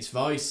finding its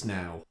voice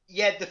now.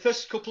 Yeah, the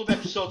first couple of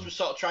episodes were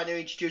sort of trying to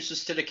introduce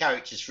us to the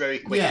characters very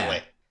quickly. Yeah.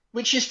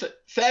 Which is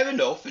fair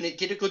enough, and it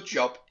did a good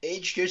job. It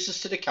introduced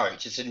us to the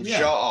characters in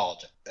short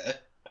order.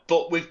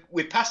 But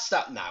we're past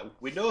that now.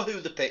 We know who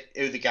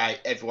the guy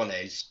everyone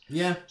is.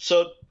 Yeah.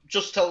 So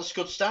just tell us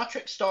good Star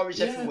Trek stories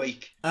every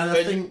week. And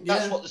I think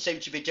that's what they seem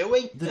to be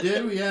doing. They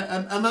do,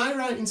 yeah. Am I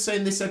right in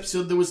saying this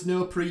episode there was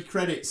no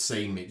pre-credits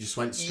scene? It just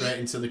went straight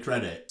into the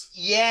credits?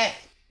 Yeah,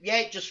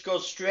 it just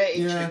goes straight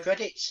into the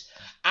credits.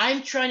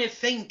 I'm trying to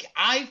think.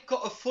 I've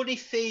got a funny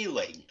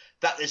feeling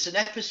that there's an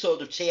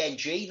episode of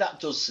TNG that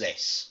does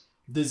this.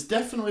 There's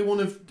definitely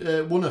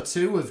one or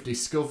two of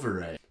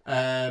Discovery.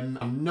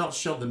 I'm not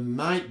sure. There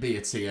might be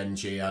a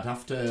TNG. I'd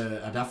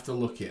have to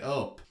look it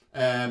up.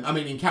 I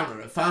mean,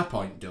 Encounter at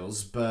Farpoint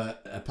does,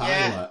 but a pilot.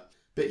 Yeah.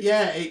 But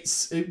yeah,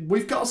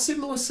 we've got a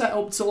similar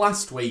setup to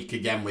last week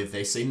again with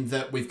this, in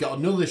that we've got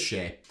another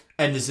ship,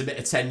 and there's a bit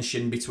of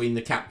tension between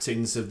the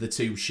captains of the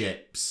two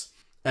ships.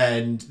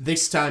 And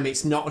this time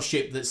it's not a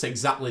ship that's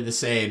exactly the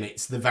same.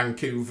 It's the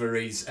Vancouver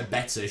is a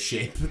better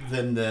ship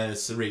than the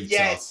Cerritos.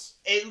 Yeah,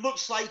 it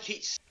looks like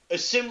it's a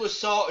similar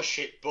sort of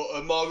ship, but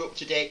a more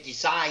up-to-date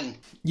design.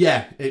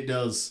 Yeah, it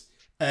does.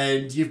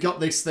 And you've got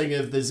this thing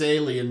of there's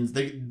aliens.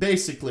 They're going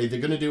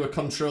to do a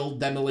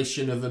controlled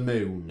demolition of a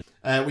moon.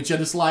 Which I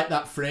just like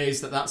that phrase,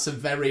 that's a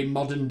very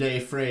modern day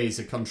phrase,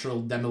 a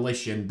controlled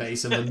demolition, but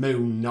it's of a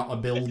moon, not a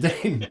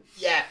building.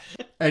 Yeah.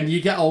 And you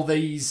get all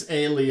these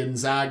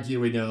aliens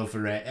arguing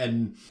over it.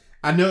 And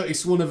I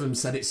noticed one of them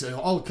said it's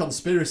all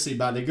conspiracy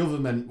by the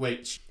government,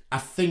 which I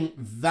think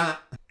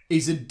that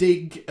is a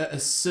dig at a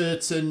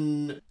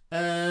certain,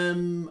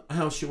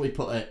 how shall we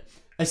put it?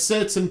 A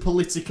certain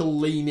political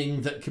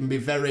leaning that can be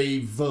very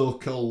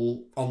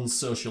vocal on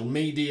social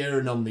media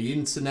and on the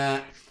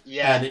internet.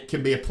 Yeah. And it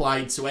can be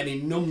applied to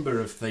any number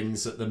of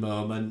things at the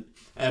moment.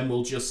 And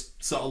we'll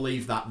just sort of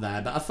leave that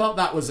there. But I thought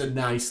that was a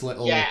nice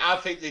little... Yeah, I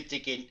think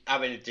they're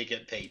having a dig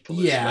at people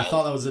as Yeah, well. I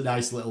thought that was a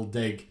nice little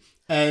dig.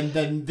 And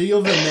then the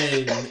other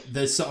main,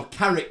 the sort of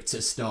character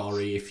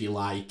story, if you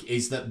like,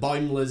 is that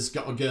Boimler's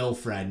got a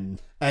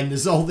girlfriend. And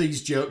there's all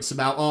these jokes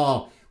about,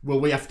 well,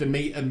 we have to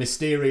meet her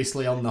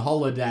mysteriously on the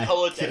holodeck.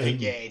 Holodeck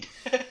again.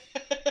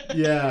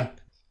 Yeah.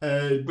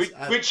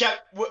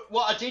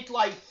 What I did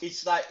like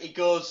is that he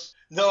goes,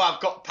 no, I've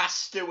got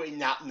past doing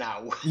that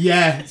now.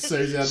 Yeah, so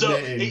he's So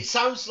admitting. it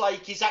sounds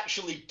like he's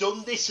actually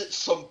done this at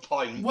some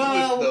point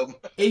Well,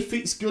 with them. if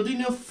it's good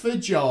enough for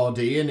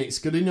Geordie and it's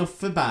good enough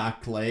for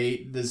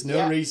Barclay, there's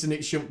no reason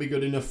it shouldn't be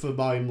good enough for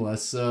Boimler,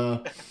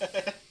 so...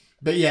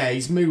 But yeah,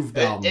 he's moved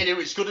on.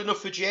 Anyway, it's good enough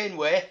for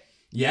Janeway.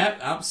 Yeah,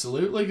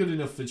 absolutely good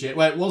enough for Jane.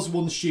 Well, it was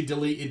once she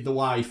deleted the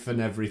wife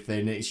and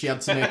everything. She had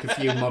to make a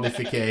few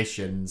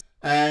modifications.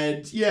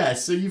 And yeah,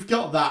 so you've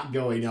got that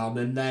going on.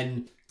 And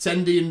then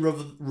Tendi and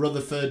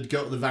Rutherford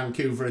go to the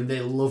Vancouver and they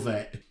love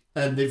it.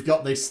 And they've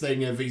got this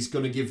thing of he's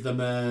going to give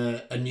them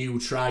a new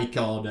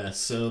tricorder.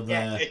 So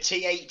Yeah, a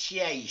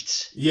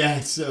TH-8. yeah,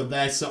 so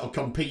they're sort of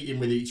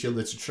competing with each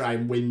other to try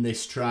and win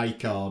this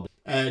tricord.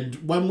 And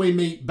when we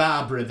meet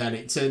Barbara, then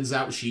it turns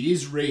out she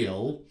is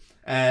real.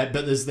 But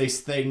there's this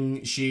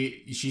thing,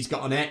 she's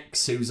got an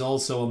ex who's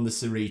also on the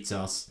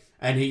Cerritos,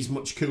 and he's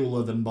much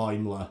cooler than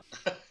Boimler.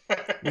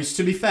 Which,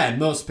 to be fair,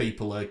 most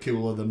people are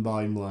cooler than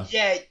Boimler.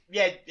 Yeah,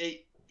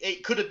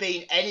 it could have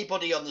been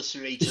anybody on the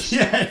Cerritos.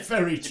 Yeah,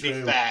 very to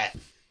true. be fair.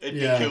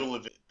 It'd Yeah. be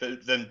cooler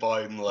than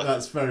Boimler.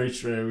 That's very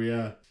true,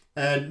 yeah.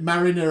 And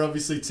Mariner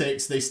obviously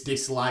takes this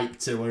dislike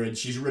to her, and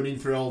she's running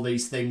through all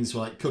these things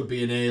like it could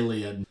be an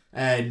alien.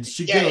 And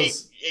she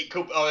goes... It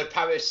could, or a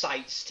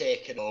parasite's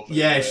taken over.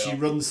 Yeah, she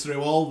runs through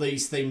all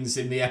these things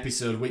in the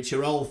episode, which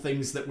are all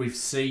things that we've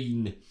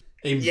seen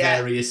in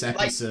various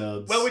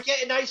episodes. Well, we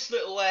get a nice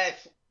little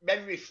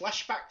memory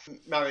flashback from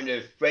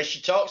Mariner where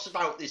she talks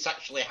about this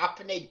actually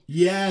happening.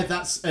 Yeah,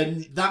 that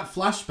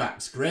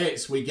flashback's great.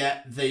 So we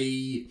get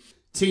the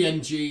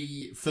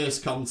TNG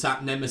First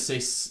Contact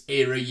Nemesis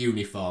era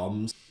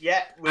uniforms.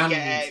 Yeah,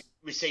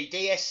 we see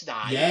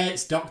DS9. Yeah,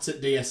 it's docked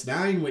at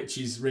DS9, which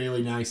is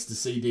really nice to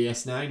see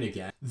DS9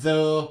 again.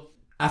 Though,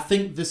 I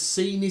think the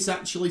scene is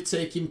actually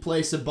taking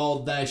place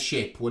aboard their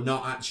ship. We're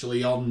not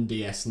actually on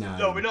DS9.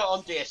 No, we're not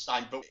on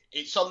DS9, but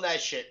it's on their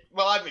ship.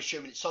 Well, I'm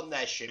assuming it's on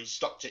their ship. It's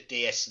docked at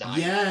DS9.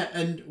 Yeah,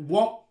 and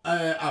what,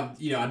 I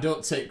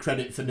don't take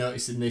credit for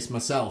noticing this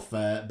myself,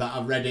 but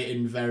I read it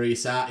in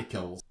various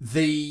articles.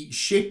 The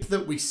ship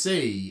that we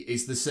see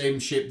is the same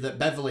ship that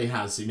Beverly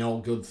has in All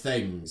Good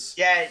Things.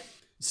 Yeah.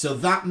 So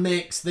that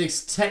makes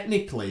this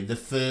technically the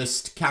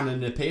first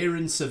canon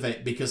appearance of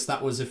it, because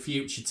that was a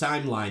future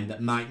timeline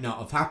that might not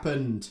have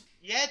happened.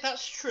 Yeah,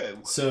 that's true.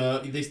 So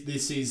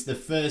this is the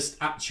first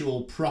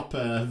actual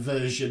proper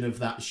version of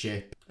that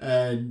ship.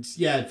 And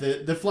yeah,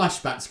 the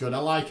flashback's good. I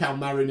like how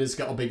Mariner's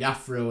got a big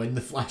afro in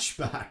the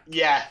flashback.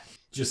 Yeah.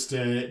 Just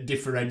to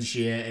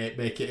differentiate it,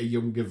 make it a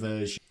younger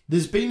version.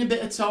 There's been a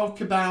bit of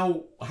talk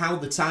about how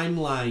the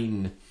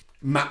timeline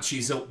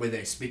matches up with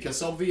this,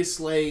 because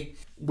obviously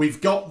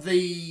we've got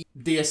the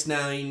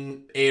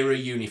DS9 era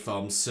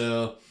uniforms,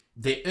 so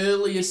the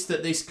earliest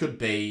that this could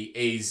be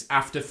is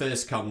after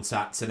First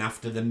Contact and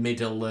after the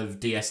middle of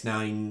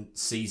DS9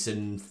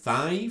 season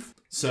 5.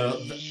 So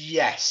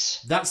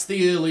yes, that's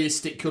the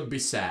earliest it could be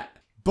set.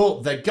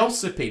 But they're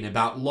gossiping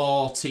about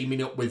Lore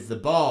teaming up with the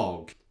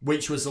Borg,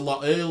 which was a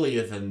lot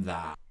earlier than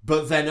that.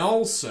 But then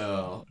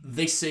also,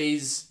 this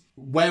is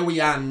where we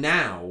are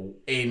now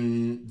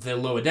in the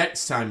Lower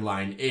Decks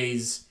timeline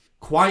is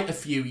quite a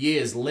few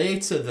years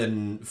later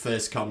than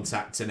First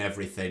Contact and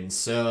everything.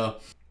 So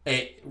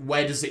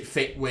where does it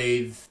fit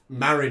with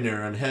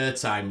Mariner and her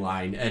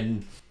timeline?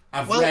 And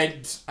I've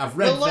read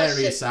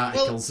various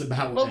articles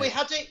about it. Well, we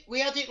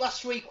had it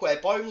last week where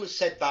Boimler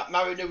said that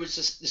Mariner was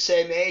the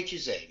same age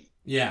as him.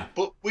 Yeah.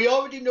 But we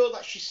already know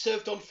that she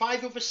served on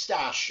 5 other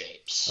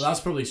starships. Well, that's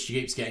probably she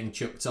keeps getting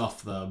chucked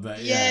off though.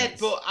 But yeah,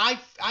 but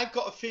I've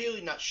got a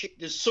feeling that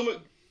there's something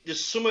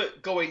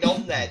going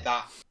on there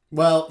that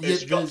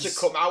has got to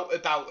come out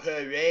about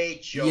her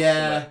age.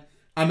 Yeah,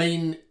 I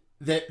mean,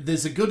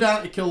 there's a good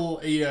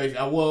article.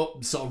 I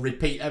won't sort of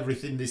repeat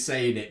everything they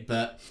say in it,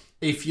 but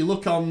if you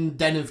look on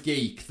Den of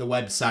Geek, the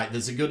website,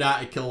 there's a good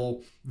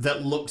article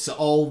that looks at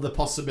all the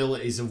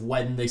possibilities of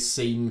when this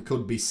scene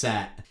could be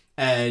set.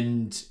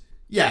 And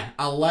yeah,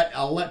 I'll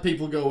let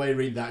people go away and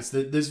read that.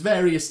 So there's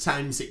various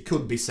times it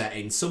could be set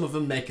in. Some of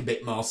them make a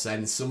bit more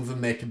sense, some of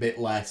them make a bit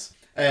less.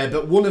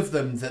 But one of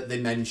them that they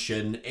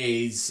mention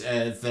is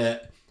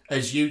that,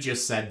 as you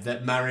just said,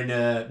 that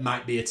Mariner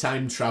might be a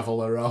time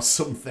traveller or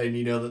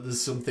something, that there's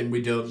something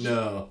we don't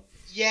know.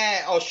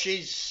 Yeah, or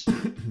she's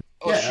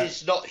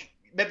not.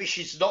 Maybe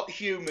she's not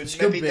human.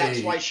 Maybe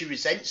that's why she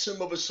resents her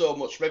mother so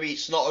much. Maybe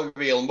it's not a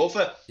real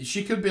mother.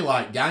 She could be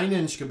like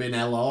Guinan. She could be an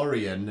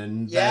Elorian,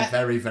 and they're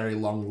very, very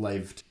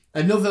long-lived.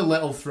 Another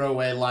little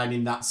throwaway line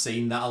in that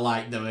scene that I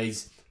like, though,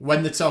 is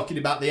when they're talking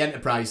about the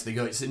Enterprise, they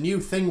go, it's a new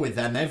thing with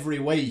them every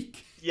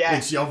week. Yeah.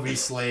 Which is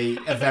obviously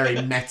a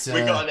very meta...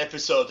 We got an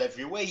episode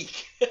every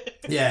week.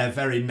 Yeah,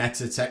 very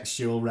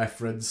meta-textual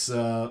reference.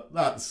 So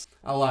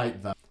I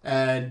like that.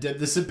 And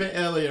there's a bit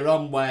earlier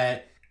on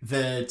where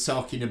they're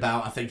talking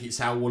about, I think it's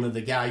how one of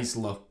the guys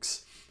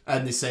looks,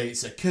 and they say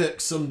it's a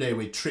Kirk Sunday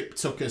with Trip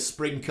Tucker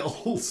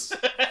sprinkles.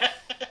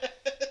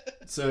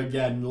 So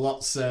again,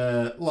 lots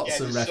of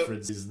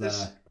references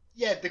there.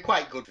 Yeah, they're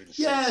quite good.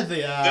 Yeah,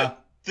 they are.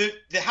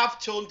 They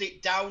have toned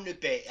it down a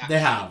bit. Actually.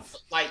 They have.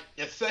 Like,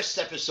 the first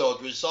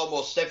episode was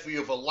almost every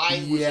other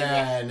line was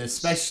yeah, and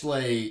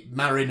especially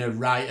Mariner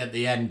right at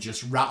the end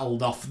just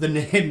rattled off the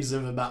names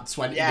of about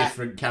 20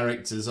 different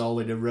characters all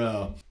in a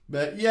row.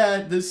 But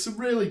yeah, there's some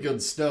really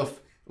good stuff.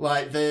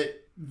 Like,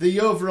 the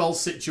overall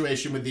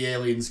situation with the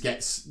aliens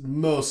gets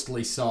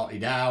mostly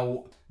sorted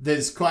out.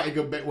 There's quite a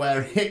good bit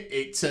where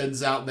it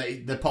turns out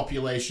that the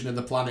population of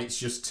the planet's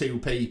just 2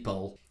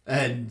 people.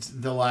 And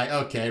they're like,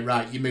 okay,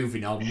 right, you're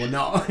moving on. We're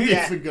not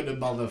even going to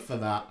bother for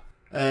that.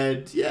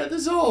 And yeah,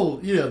 there's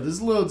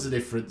loads of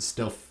different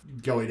stuff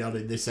going on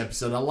in this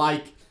episode. I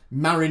like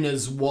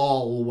Mariner's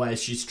wall where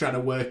she's trying to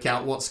work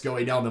out what's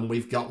going on, and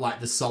we've got like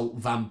the salt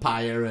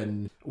vampire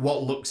and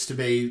what looks to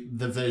be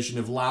the version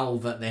of Lal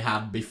that they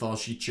had before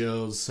she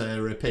chose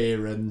her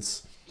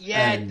appearance.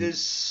 Yeah,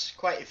 there's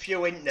quite a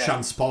few in there.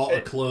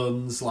 Transporter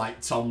clones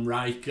like Tom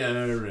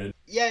Riker and...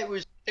 Yeah,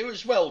 it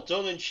was well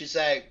done, and she's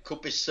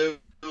could be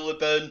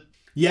Suliban.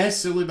 Yeah,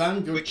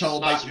 Suliban, good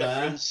call back there.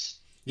 Reference.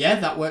 Yeah,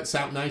 that works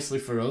out nicely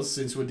for us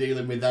since we're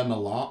dealing with them a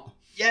lot.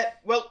 Yeah,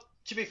 well,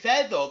 to be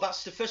fair though,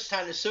 that's the first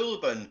time the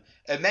Suliban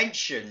are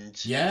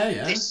mentioned.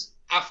 Yeah. This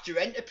after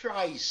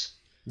Enterprise.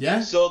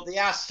 Yeah. So they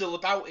are still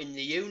about in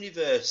the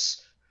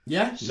universe.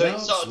 Yeah. So it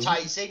sort of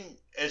ties in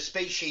a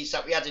species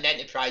that we had in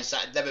Enterprise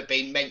that had never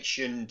been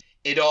mentioned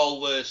in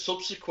all the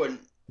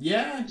subsequent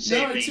series.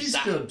 No, it is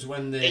good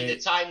when in the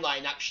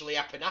timeline actually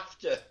happen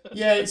after.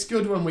 Yeah, it's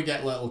good when we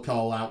get little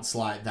call-outs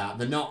like that.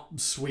 They're not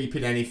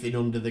sweeping anything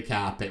under the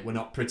carpet. We're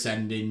not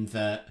pretending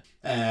that,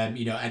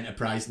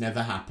 Enterprise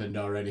never happened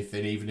or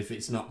anything, even if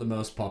it's not the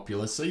most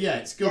popular. So yeah,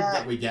 it's good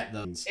that we get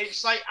those.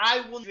 It's like,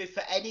 I wonder if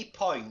at any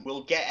point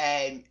we'll get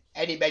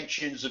any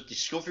mentions of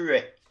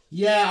Discovery.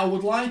 Yeah, I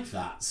would like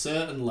that,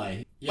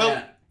 certainly. Yeah.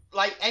 Well,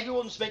 like,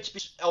 everyone's meant to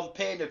be on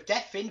pain of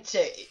death, isn't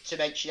it, to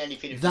mention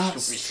anything of Discovery.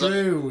 That's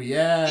true,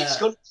 yeah. It's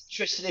going to be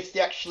interesting if they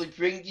actually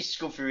bring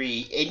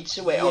Discovery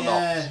into it or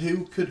not. Yeah,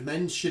 who could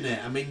mention it?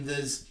 I mean,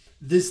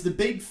 there's the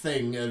big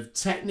thing of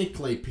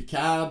technically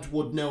Picard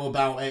would know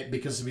about it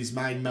because of his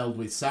mind meld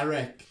with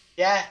Sarek.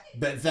 Yeah.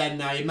 But then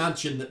I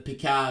imagine that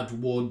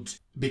Picard would,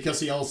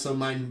 because he also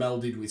mind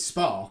melded with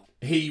Spock,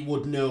 he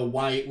would know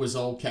why it was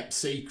all kept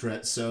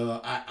secret, so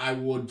I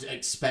would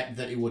expect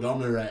that he would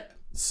honour it.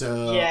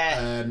 So,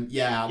 I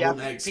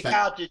wouldn't expect...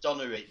 Picard did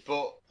honour it,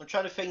 but I'm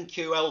trying to think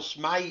who else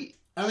might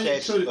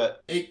it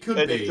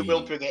could be. If they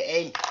will bring it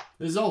in.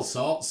 There's all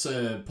sorts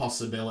of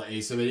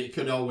possibilities. I mean, it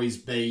could always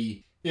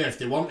be... if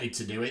they wanted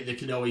to do it, they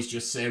could always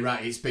just say,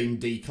 right, it's been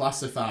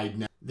declassified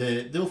now.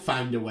 They'll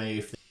find a way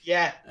if they...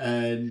 Yeah.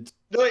 And...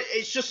 No,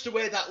 it's just the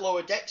way that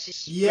Lower Decks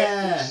is...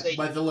 Yeah,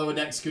 where the Lower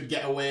Decks could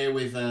get away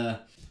with...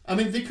 I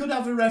mean, they could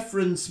have a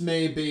reference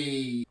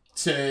maybe...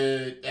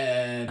 to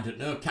I don't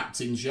know,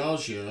 Captain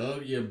Giorgio,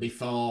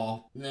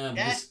 before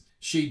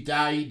she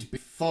died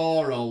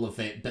before all of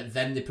it, but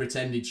then they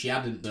pretended she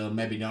hadn't, though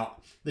maybe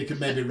not. They could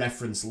maybe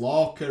reference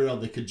Lorca, or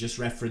they could just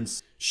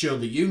show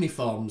the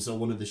uniforms or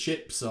one of the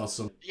ships or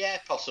something. Yeah,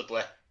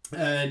 possibly.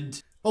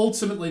 And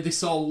ultimately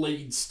this all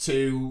leads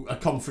to a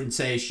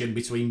confrontation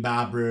between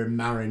Barbara and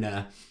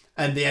Mariner,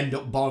 and they end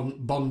up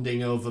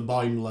bonding over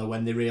Boimler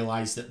when they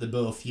realise that they're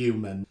both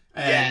human.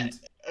 And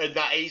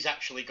that he's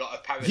actually got a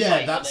parasite.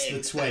 Yeah, that's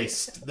the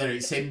twist. That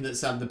it's him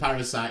that's had the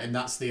parasite, and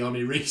that's the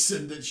only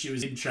reason that she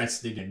was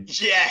interested in.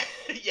 Yeah,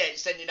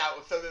 it's sending out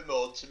a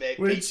pheromone to make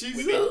which is,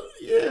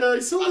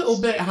 it's a little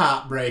bit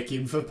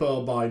heartbreaking for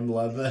poor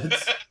Boimler,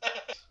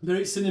 but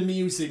it's an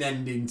amusing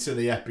ending to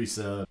the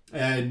episode.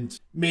 And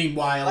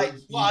meanwhile...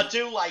 what I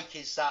do like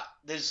is that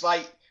there's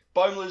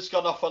Boimler's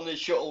gone off on the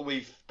shuttle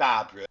with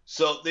Barbara,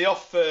 so they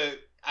offer,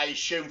 I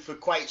assume, for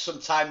quite some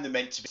time they're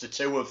meant to be the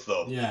two of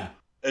them. Yeah.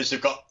 As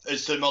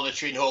they're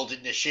monitoring,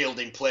 holding the shield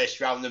in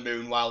place around the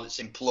moon while it's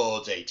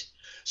imploded.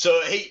 So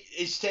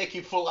he's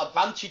taking full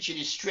advantage and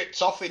he's stripped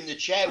off in the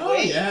chair. Oh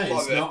yeah,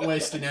 he's not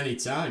wasting any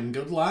time.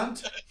 Good lad.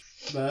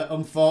 But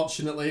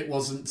unfortunately, it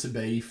wasn't to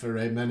be for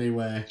him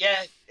anyway.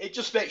 Yeah, it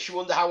just makes you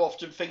wonder how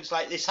often things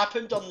like this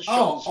happened on the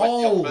Oh, shows. when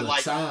they all offer, the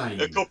like, time.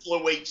 a couple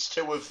of weeks,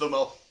 2 of them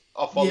off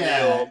on their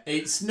Yeah, own.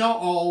 it's not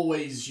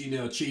always,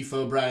 Chief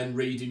O'Brien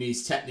reading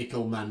his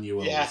technical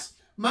manuals. Yeah.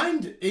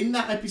 Mind, in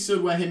that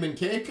episode where him and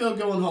Keiko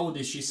go on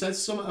holiday, she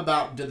says something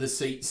about do the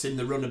seats in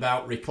the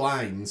runabout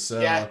recline.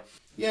 So, Yeah.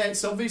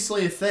 it's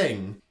obviously a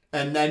thing.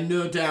 And then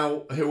no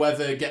doubt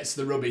whoever gets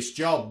the rubbish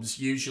jobs,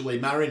 usually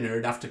Mariner,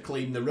 would have to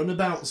clean the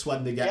runabouts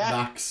when they get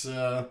back.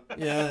 So,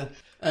 yeah.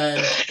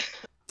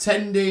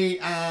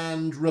 Tendi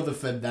and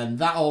Rutherford then,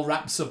 that all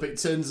wraps up. It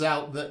turns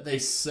out that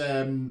this,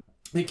 I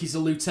think he's a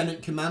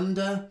lieutenant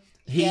commander.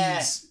 He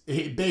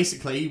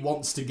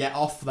wants to get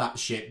off that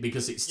ship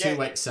because it's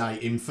too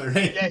exciting for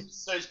him. Yeah,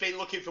 so he's been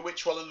looking for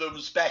which one of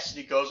them's best,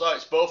 and he goes, "Oh,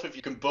 it's both of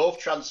you. Can both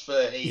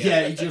transfer here."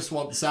 Yeah, he just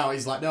wants out.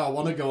 He's like, "No, I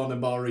want to go on a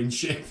boring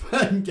ship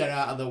and get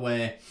out of the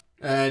way."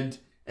 And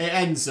it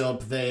ends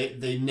up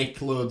they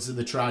nick loads of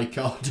the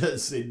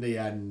tricorders in the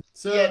end.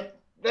 So yeah,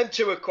 them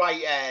two are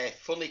quite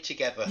funny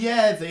together.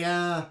 Yeah, they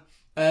are.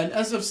 And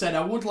as I've said,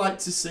 I would like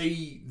to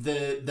see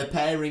the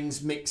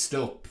pairings mixed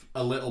up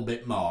a little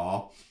bit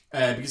more.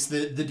 Because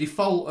the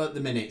default at the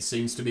minute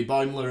seems to be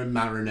Boimler and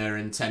Mariner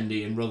and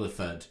Tendi and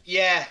Rutherford.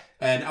 Yeah.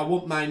 And I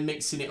wouldn't mind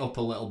mixing it up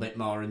a little bit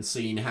more and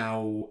seeing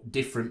how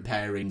different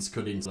pairings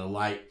could enter.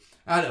 Like,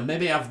 I don't know,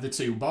 maybe have the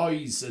 2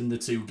 boys and the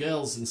 2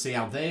 girls and see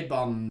how they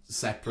bond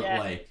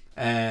separately.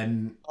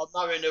 Or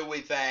Mariner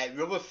with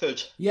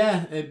Rutherford.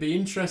 Yeah, it'd be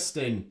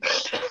interesting.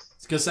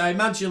 Because I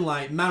imagine,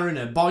 like,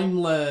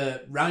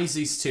 Boimler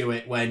rises to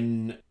it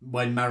when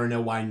Mariner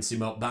winds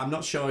him up, but I'm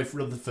not sure if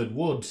Rutherford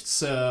would,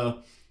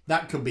 so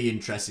that could be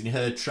interesting,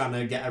 her trying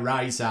to get a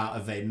rise out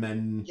of him.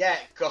 And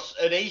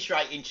and he's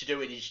right into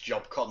doing his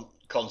job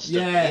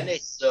constantly, Yeah, isn't he?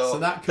 So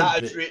that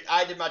could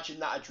I'd imagine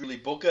that'd really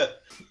bug her.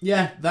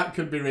 Yeah, that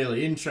could be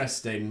really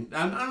interesting.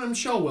 And I'm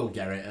sure we'll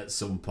get it at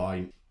some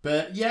point.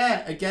 But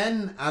yeah,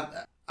 again,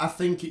 I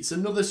think it's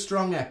another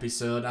strong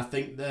episode. I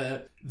think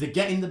they're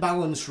getting the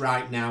balance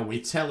right now.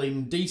 We're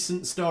telling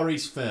decent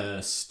stories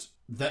first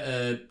that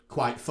are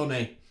quite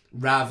funny,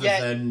 rather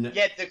than...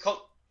 Yeah,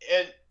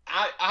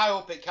 I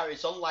hope it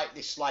carries on like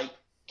this, like,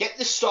 get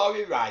the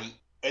story right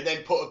and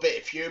then put a bit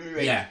of humour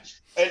in. Yeah.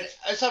 And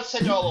as I've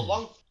said all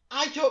along,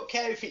 I don't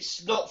care if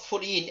it's not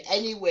funny in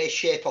any way,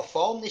 shape or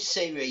form, this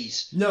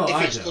series. No, if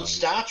I it's don't. good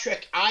Star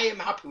Trek, I am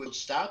happy with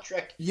Star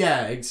Trek.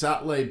 Yeah,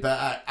 exactly.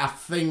 But I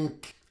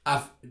think...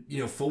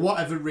 for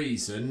whatever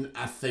reason,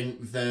 I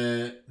think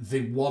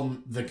they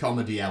want the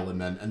comedy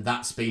element, and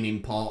that's been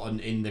important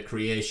in the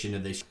creation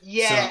of this.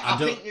 Yeah,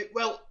 so I think,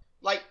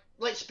 like,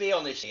 let's be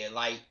honest here,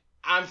 like,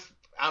 I'm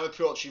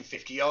approaching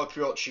 50, you're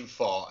approaching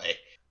 40,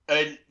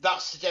 and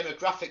that's the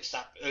demographics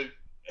that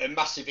are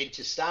massive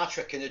into Star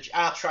Trek and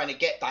are trying to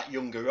get that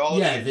younger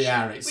audience. Yeah, they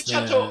are. Which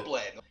I don't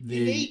blame.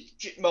 You need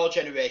more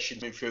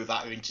generations moving through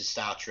that are into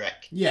Star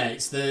Trek. Yeah,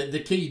 it's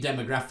the key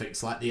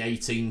demographics, like the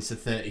 18 to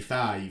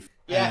 35.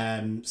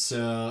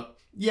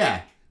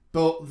 Yeah.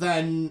 But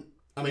then,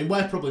 I mean,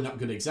 we're probably not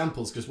good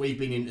examples because we've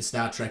been into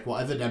Star Trek,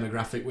 whatever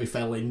demographic we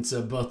fell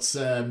into. But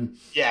I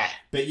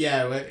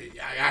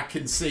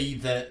can see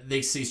that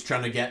this is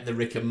trying to get the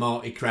Rick and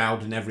Morty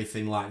crowd and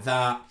everything like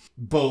that.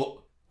 But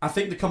I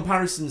think the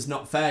comparison's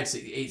not fair because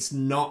it's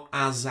not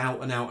as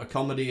out and out a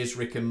comedy as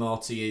Rick and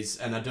Morty is,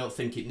 and I don't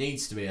think it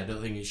needs to be. I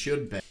don't think it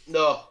should be.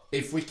 No.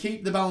 If we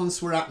keep the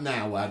balance we're at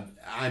now,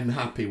 I'm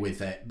happy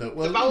with it. But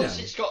the balance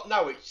it's got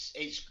now,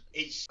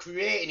 it's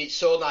creating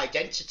its own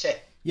identity.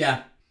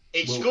 Yeah.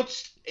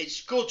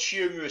 It's good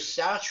humorous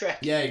Star Trek.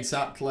 Yeah,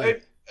 exactly.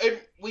 And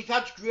we've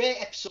had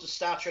great episodes of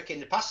Star Trek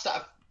in the past that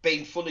have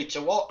been funny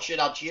to watch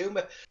and had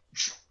humour.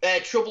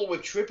 Trouble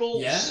with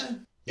Tribbles. Yeah.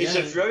 It's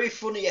a very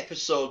funny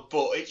episode,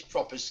 but it's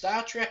proper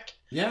Star Trek.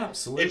 Yeah,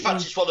 absolutely. In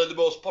fact, it's one of the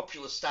most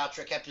popular Star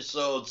Trek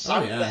episodes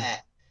out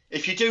there.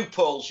 If you do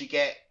polls, you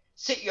get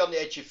City on the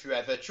Edge of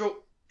Forever,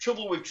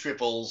 Trouble with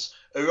Tribbles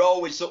are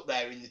always up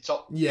there in the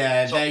top.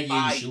 Yeah, top they're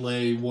 5.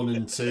 usually 1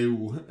 and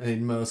 2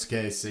 in most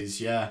cases,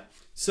 yeah.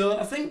 So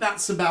I think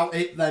that's about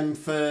it then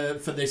for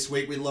this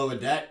week with Lower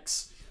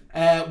Decks.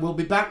 We'll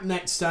be back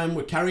next time.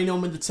 We're carrying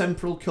on with the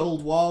Temporal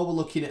Cold War. We're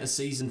looking at a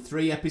Season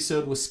 3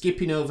 episode. We're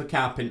skipping over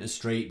Carpenter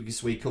Street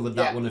because we covered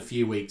that one a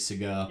few weeks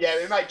ago. Yeah,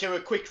 we might do a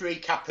quick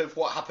recap of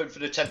what happened for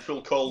the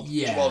Temporal Cold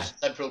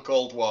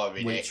War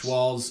in which it.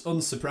 was,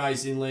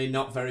 unsurprisingly,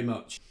 not very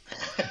much.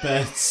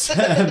 But...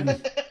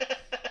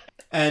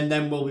 and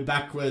then we'll be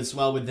back as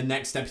well with the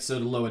next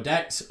episode of Lower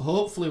Decks.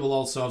 Hopefully we'll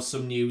also have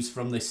some news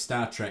from this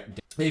Star Trek.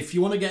 If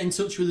you want to get in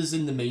touch with us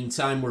in the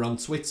meantime, we're on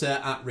Twitter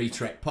at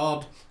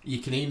RetrekPod. You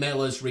can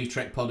email us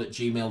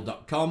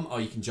retrekpod@gmail.com, or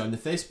you can join the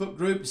Facebook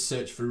group,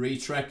 search for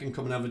Retrek and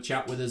come and have a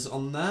chat with us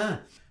on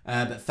there.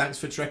 But thanks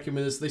for trekking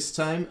with us this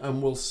time,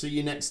 and we'll see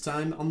you next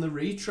time on the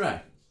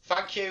Retrek.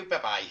 Thank you,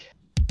 bye-bye.